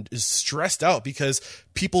off and is stressed out because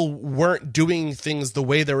people weren't doing things the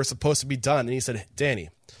way they were supposed to be done. And he said, "Danny,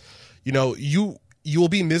 you will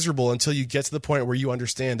be miserable until you get to the point where you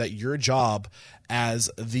understand that your job as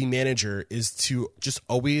the manager is to just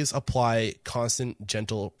always apply constant,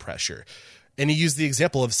 gentle pressure." And he used the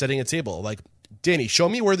example of setting a table. Like, "Danny, show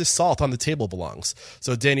me where the salt on the table belongs."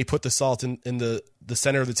 So Danny put the salt in the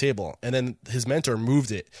center of the table, and then his mentor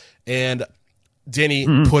moved it, and Danny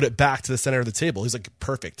put it back to the center of the table. He's like,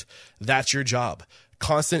 "Perfect. That's your job.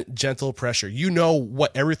 Constant, gentle pressure. You know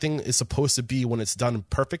what everything is supposed to be when it's done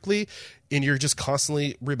perfectly, and you're just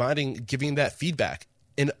constantly giving that feedback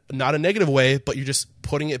in not a negative way, but you're just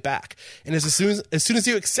putting it back. And as soon as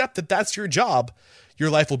you accept that that's your job, your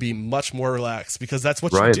life will be much more relaxed because that's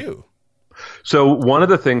what you do." So one of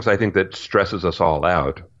the things I think that stresses us all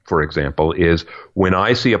out, for example, is when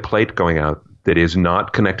I see a plate going out that is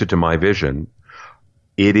not connected to my vision.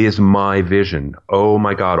 It is my vision. Oh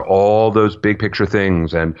my God, all those big picture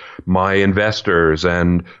things and my investors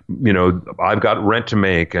and, I've got rent to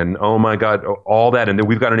make and oh my God, all that. And then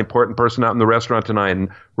we've got an important person out in the restaurant tonight. And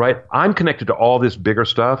right, I'm connected to all this bigger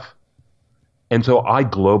stuff. And so I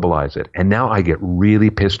globalize it. And now I get really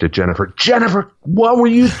pissed at Jennifer. "Jennifer, what were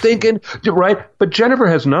you thinking?" Right? But Jennifer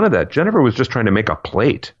has none of that. Jennifer was just trying to make a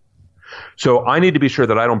plate. So I need to be sure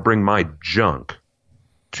that I don't bring my junk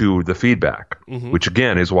to the feedback, which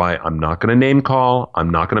again is why I'm not going to name call. I'm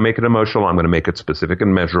not going to make it emotional. I'm going to make it specific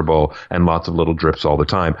and measurable and lots of little drips all the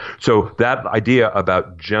time. So that idea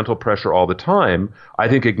about gentle pressure all the time, I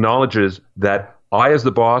think acknowledges that I, as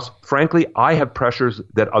the boss, frankly, I have pressures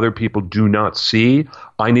that other people do not see.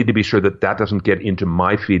 I need to be sure that that doesn't get into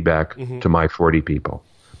my feedback to my 40 people.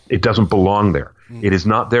 It doesn't belong there. It is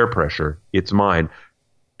not their pressure. It's mine.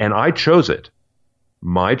 And I chose it.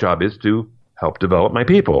 My job is to help develop my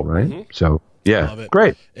people, right? So, yeah,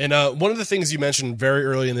 great. And one of the things you mentioned very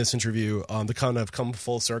early in this interview, to kind of come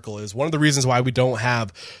full circle, is one of the reasons why we don't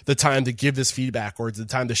have the time to give this feedback or the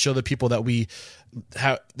time to show the people that we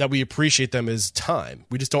appreciate them is time.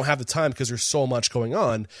 We just don't have the time because there's so much going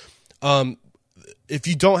on. if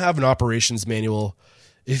you don't have an operations manual,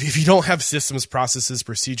 if you don't have systems, processes,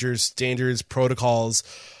 procedures, standards, protocols,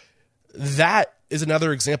 that is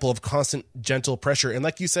another example of constant gentle pressure. And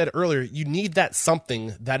like you said earlier, you need that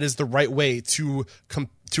something that is the right way to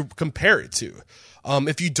compare it to.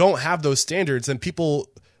 If you don't have those standards, then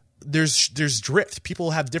there's drift.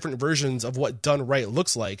 People have different versions of what done right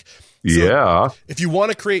looks like. So if you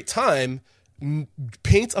want to create time,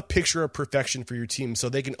 paint a picture of perfection for your team so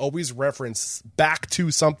they can always reference back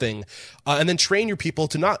to something, and then train your people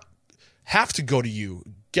to not have to go to you.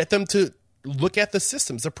 Get them to look at the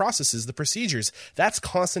systems, the processes, the procedures. That's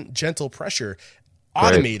constant gentle pressure,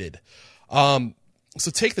 automated. Right. So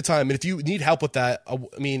take the time. And if you need help with that,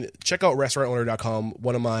 check out restaurantowner.com,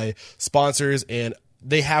 one of my sponsors, and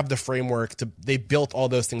they have the framework they built all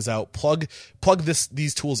those things out. Plug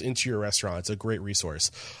these tools into your restaurant. It's a great resource.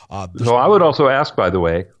 So I would also ask, by the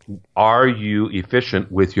way, are you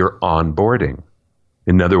efficient with your onboarding?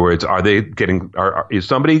 In other words, is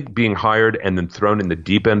somebody being hired and then thrown in the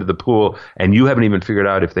deep end of the pool and you haven't even figured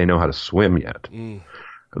out if they know how to swim yet?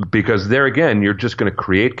 Because there again, you're just going to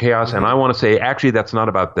create chaos. And I want to say, actually, that's not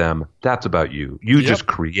about them. That's about you. You just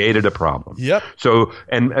created a problem. Yep. So,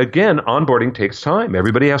 and again, onboarding takes time.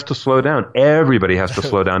 Everybody has to slow down. Everybody has to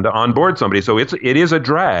slow down to onboard somebody. So it is a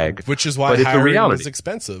drag. Which is why hiring is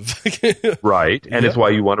expensive. Right. And it's why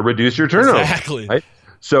you want to reduce your turnover. Exactly. Right?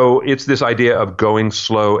 So it's this idea of going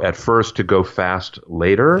slow at first to go fast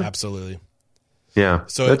later. Absolutely. Yeah.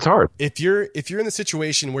 So that's hard. If you're in the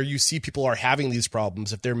situation where you see people are having these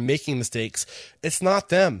problems, if they're making mistakes, it's not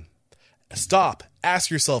them. Stop.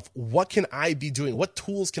 Ask yourself, what can I be doing? What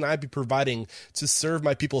tools can I be providing to serve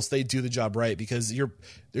my people so they do the job right? Because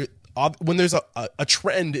when there's a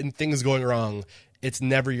trend in things going wrong, it's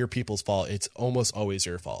never your people's fault. It's almost always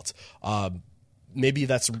your fault. Maybe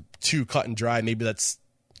that's too cut and dry. Maybe that's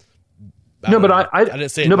I didn't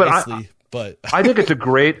say it nicely. But I think it's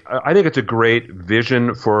a great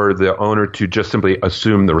vision for the owner to just simply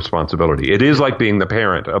assume the responsibility. It is like being the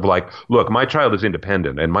parent of like, look, my child is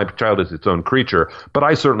independent and my child is its own creature, but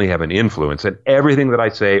I certainly have an influence, and everything that I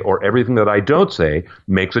say or everything that I don't say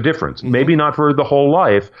makes a difference. Mm-hmm. Maybe not for the whole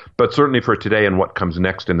life, but certainly for today and what comes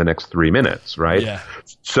next in the next 3 minutes, right? Yeah.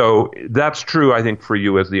 So that's true, I think, for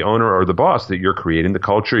you as the owner or the boss, that you're creating the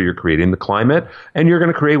culture, you're creating the climate, and you're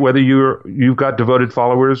going to create whether you've got devoted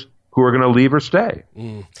followers who are going to leave or stay.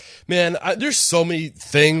 Man, there's so many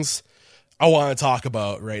things I want to talk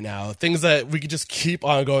about right now. Things that we could just keep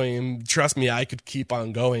on going. And trust me, I could keep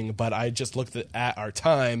on going, but I just looked at our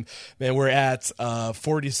time. Man, we're at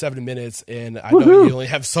 47 minutes, and I know you only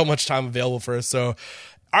have so much time available for us. So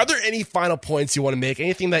are there any final points you want to make?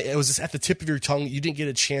 Anything that it was just at the tip of your tongue you didn't get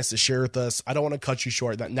a chance to share with us? I don't want to cut you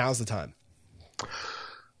short. Now's the time.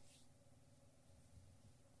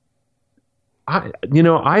 I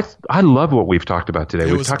love what we've talked about today.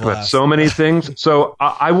 We've talked about so many things. So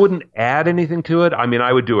I wouldn't add anything to it. I mean,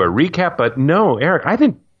 I would do a recap, but no, Eric, I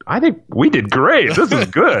think we did great. This is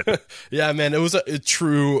good. Yeah, man, it was a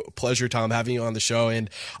true pleasure, Tom, having you on the show. And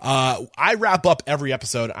I wrap up every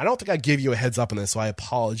episode. I don't think I give you a heads up on this, so I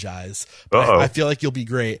apologize. But I feel like you'll be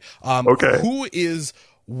great. Okay. Who is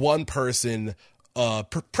one person,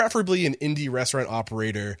 preferably an indie restaurant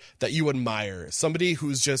operator, that you admire, somebody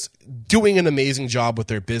who's just doing an amazing job with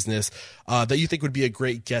their business, that you think would be a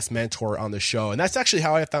great guest mentor on the show? And that's actually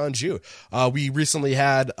how I found you. We recently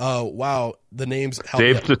had, the name's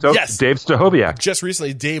Dave Stachowiak. Just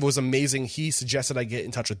recently, Dave was amazing. He suggested I get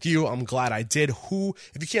in touch with you. I'm glad I did. Who,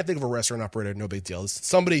 if you can't think of a restaurant operator, no big deal. It's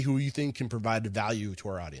somebody who you think can provide value to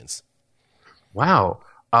our audience. Wow.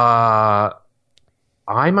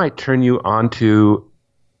 I might turn you on to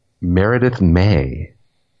Meredith May.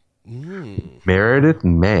 Meredith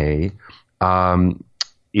May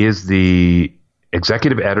is the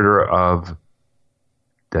executive editor of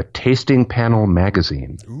the Tasting Panel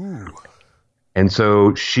magazine. Ooh. And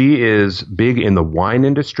so she is big in the wine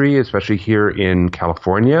industry, especially here in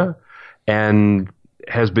California, and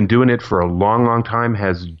has been doing it for a long, long time,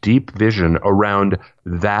 has deep vision around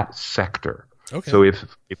that sector. Okay. So if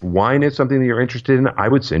wine is something that you're interested in, I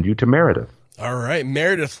would send you to Meredith. All right,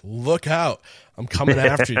 Meredith, look out. I'm coming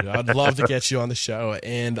after you. I'd love to get you on the show.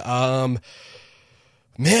 And,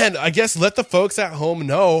 man, I guess let the folks at home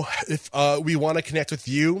know if we want to connect with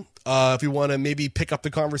you, if we want to maybe pick up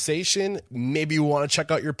the conversation, maybe we want to check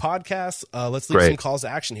out your podcast. Let's leave some calls to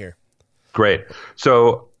action here. Great.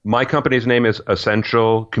 So My company's name is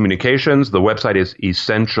Essential Communications. The website is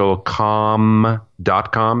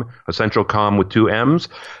essentialcomm.com, essentialcomm with 2 M's.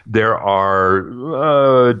 There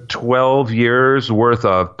are 12 years worth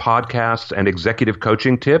of podcasts and executive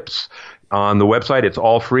coaching tips on the website. It's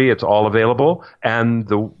all free. It's all available. And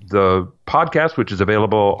the podcast, which is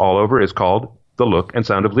available all over, is called The Look and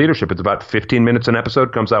Sound of Leadership. It's about 15 minutes an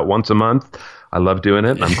episode, comes out once a month. I love doing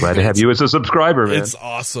it, and I'm glad to have you as a subscriber, man. It's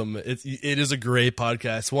awesome. It is a great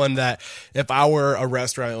podcast, one that if I were a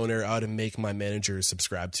restaurant owner, I would make my manager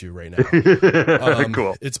subscribe to right now.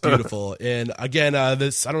 Cool. It's beautiful. And again,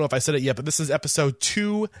 this, I don't know if I said it yet, but this is episode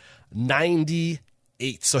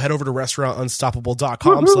 298. So head over to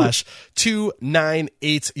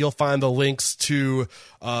restaurantunstoppable.com/298. You'll find the links to,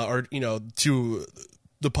 to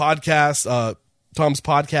the podcast, Tom's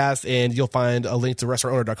podcast, and you'll find a link to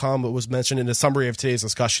restaurantowner.com that was mentioned in the summary of today's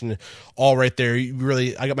discussion, all right there.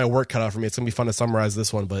 I got my work cut out for me. It's going to be fun to summarize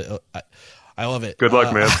this one, but I love it. Good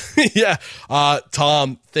luck, man. Yeah.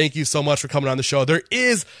 Tom, thank you so much for coming on the show. There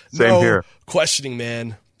is questioning,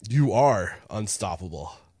 man. You are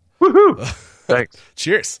unstoppable. Woohoo! Thanks.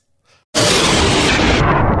 Cheers.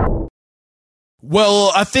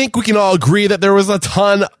 Well, I think we can all agree that there was a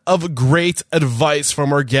ton of great advice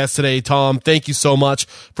from our guest today, Tom. Thank you so much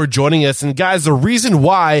for joining us. And guys, the reason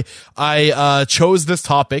why I chose this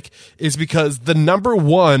topic is because the number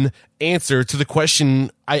one answer to the question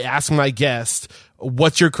I asked my guest,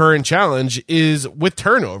 what's your current challenge, is with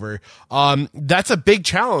turnover. That's a big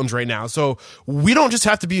challenge right now. So we don't just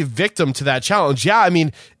have to be a victim to that challenge. Yeah, I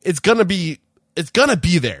mean, it's going to be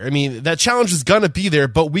there. I mean, that challenge is going to be there,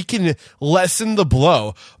 but we can lessen the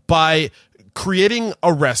blow by creating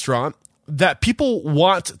a restaurant that people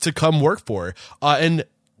want to come work for, and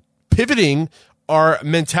pivoting our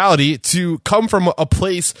mentality to come from a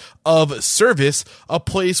place of service, a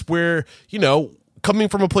place where, coming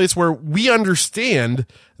from a place where we understand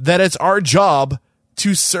that it's our job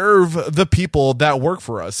to serve the people that work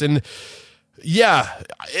for us. And yeah,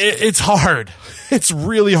 it's hard. It's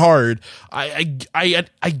really hard. I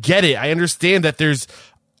get it. I understand that there's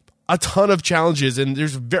a ton of challenges and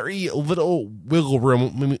there's very little wiggle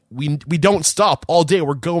room. We don't stop all day.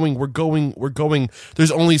 We're going.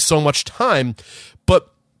 There's only so much time.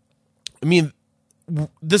 But I mean,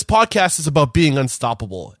 this podcast is about being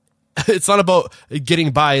unstoppable. It's not about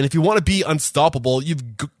getting by. And if you want to be unstoppable,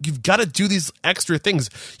 you've got to do these extra things.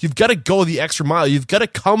 You've got to go the extra mile. You've got to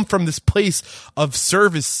come from this place of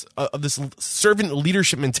service, of this servant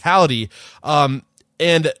leadership mentality. And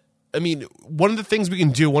I mean, one of the things we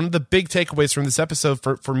can do, one of the big takeaways from this episode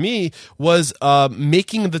for me was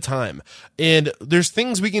making the time. And there's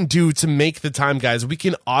things we can do to make the time, guys. We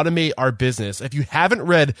can automate our business. If you haven't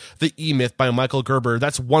read The E-Myth by Michael Gerber,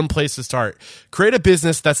 that's one place to start. Create a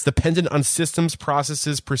business that's dependent on systems,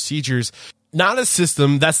 processes, procedures, not a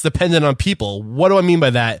system that's dependent on people. What do I mean by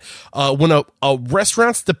that? When a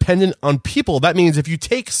restaurant's dependent on people, that means if you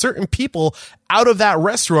take certain people out of that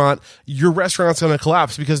restaurant, your restaurant's going to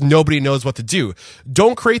collapse because nobody knows what to do.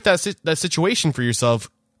 Don't create that situation for yourself.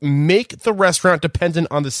 Make the restaurant dependent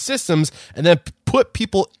on the systems and then put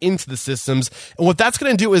people into the systems. And what that's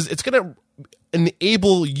going to do is it's going to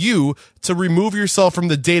enable you to remove yourself from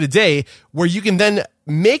the day-to-day, where you can then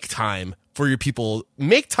make time for your people,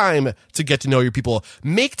 make time to get to know your people,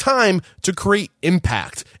 make time to create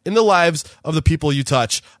impact in the lives of the people you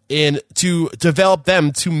touch, and to develop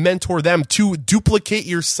them, to mentor them, to duplicate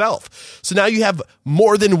yourself. So now you have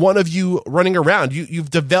more than one of you running around. You've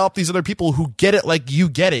developed these other people who get it like you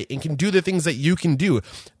get it and can do the things that you can do.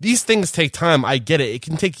 These things take time. I get it. It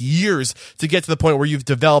can take years to get to the point where you've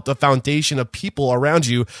developed a foundation of people around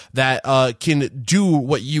you that can do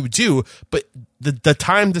what you do. But the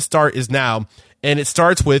time to start is now. And it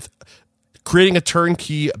starts with creating a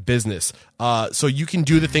turnkey business, so you can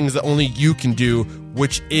do the things that only you can do,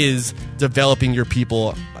 which is developing your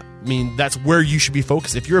people. I mean, that's where you should be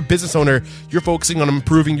focused. If you're a business owner, you're focusing on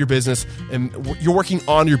improving your business, and you're working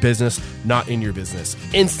on your business, not in your business.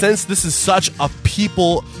 And since this is such a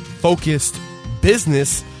people-focused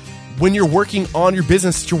business, when you're working on your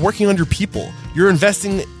business, you're working on your people. You're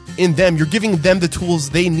investing in them. You're giving them the tools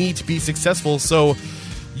they need to be successful, so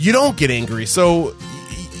you don't get angry. So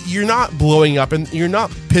you're not blowing up and you're not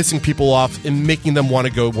pissing people off and making them want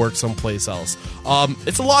to go work someplace else.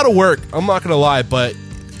 It's a lot of work, I'm not going to lie, but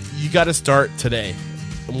you got to start today.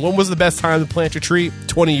 When was the best time to plant your tree?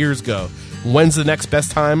 20 years ago. When's the next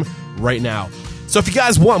best time? Right now. So if you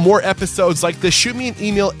guys want more episodes like this, shoot me an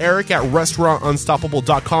email,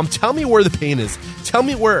 Eric@restaurantunstoppable.com. Tell me where the pain is. Tell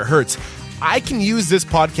me where it hurts. I can use this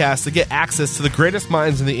podcast to get access to the greatest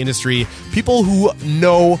minds in the industry, people who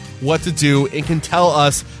know what to do and can tell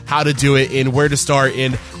us how to do it and where to start.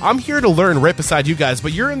 And I'm here to learn right beside you guys,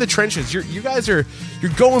 but you're in the trenches. You guys are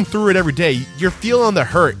going through it every day. You're feeling the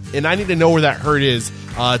hurt, and I need to know where that hurt is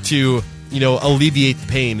to alleviate the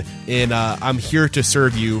pain. And I'm here to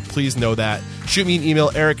serve you. Please know that. Shoot me an email,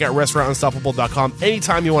 eric@restaurantunstoppable.com.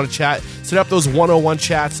 Anytime you want to chat, set up those one-on-one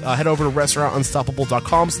chats. Head over to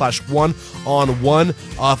restaurantunstoppable.com/one-on-one.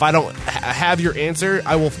 If I don't have your answer,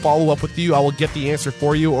 I will follow up with you. I will get the answer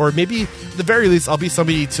for you. Or maybe, at the very least, I'll be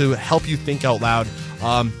somebody to help you think out loud.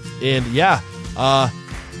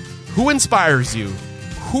 Who inspires you?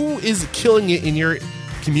 Who is killing it in your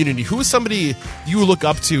community? Who is somebody you look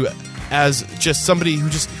up to as just somebody who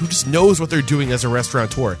just knows what they're doing as a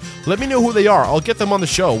restaurateur? Let me know who they are. I'll get them on the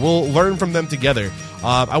show. We'll learn from them together.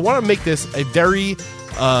 I want to make this a very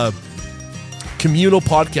communal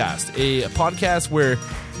podcast, a podcast where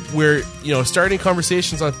we're starting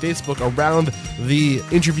conversations on Facebook around the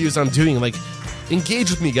interviews I'm doing. Like, engage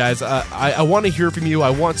with me, guys. I want to hear from you. I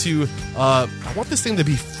want this thing to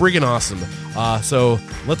be friggin' awesome. So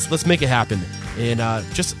let's make it happen. And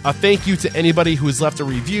just a thank you to anybody who's left a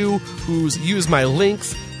review, who's used my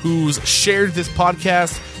links, who's shared this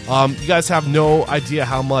podcast. You guys have no idea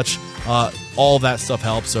how much all that stuff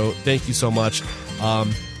helps. So thank you so much.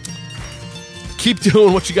 Keep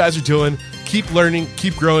doing what you guys are doing. Keep learning.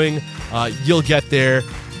 Keep growing. You'll get there.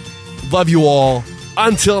 Love you all.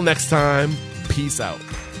 Until next time, peace out.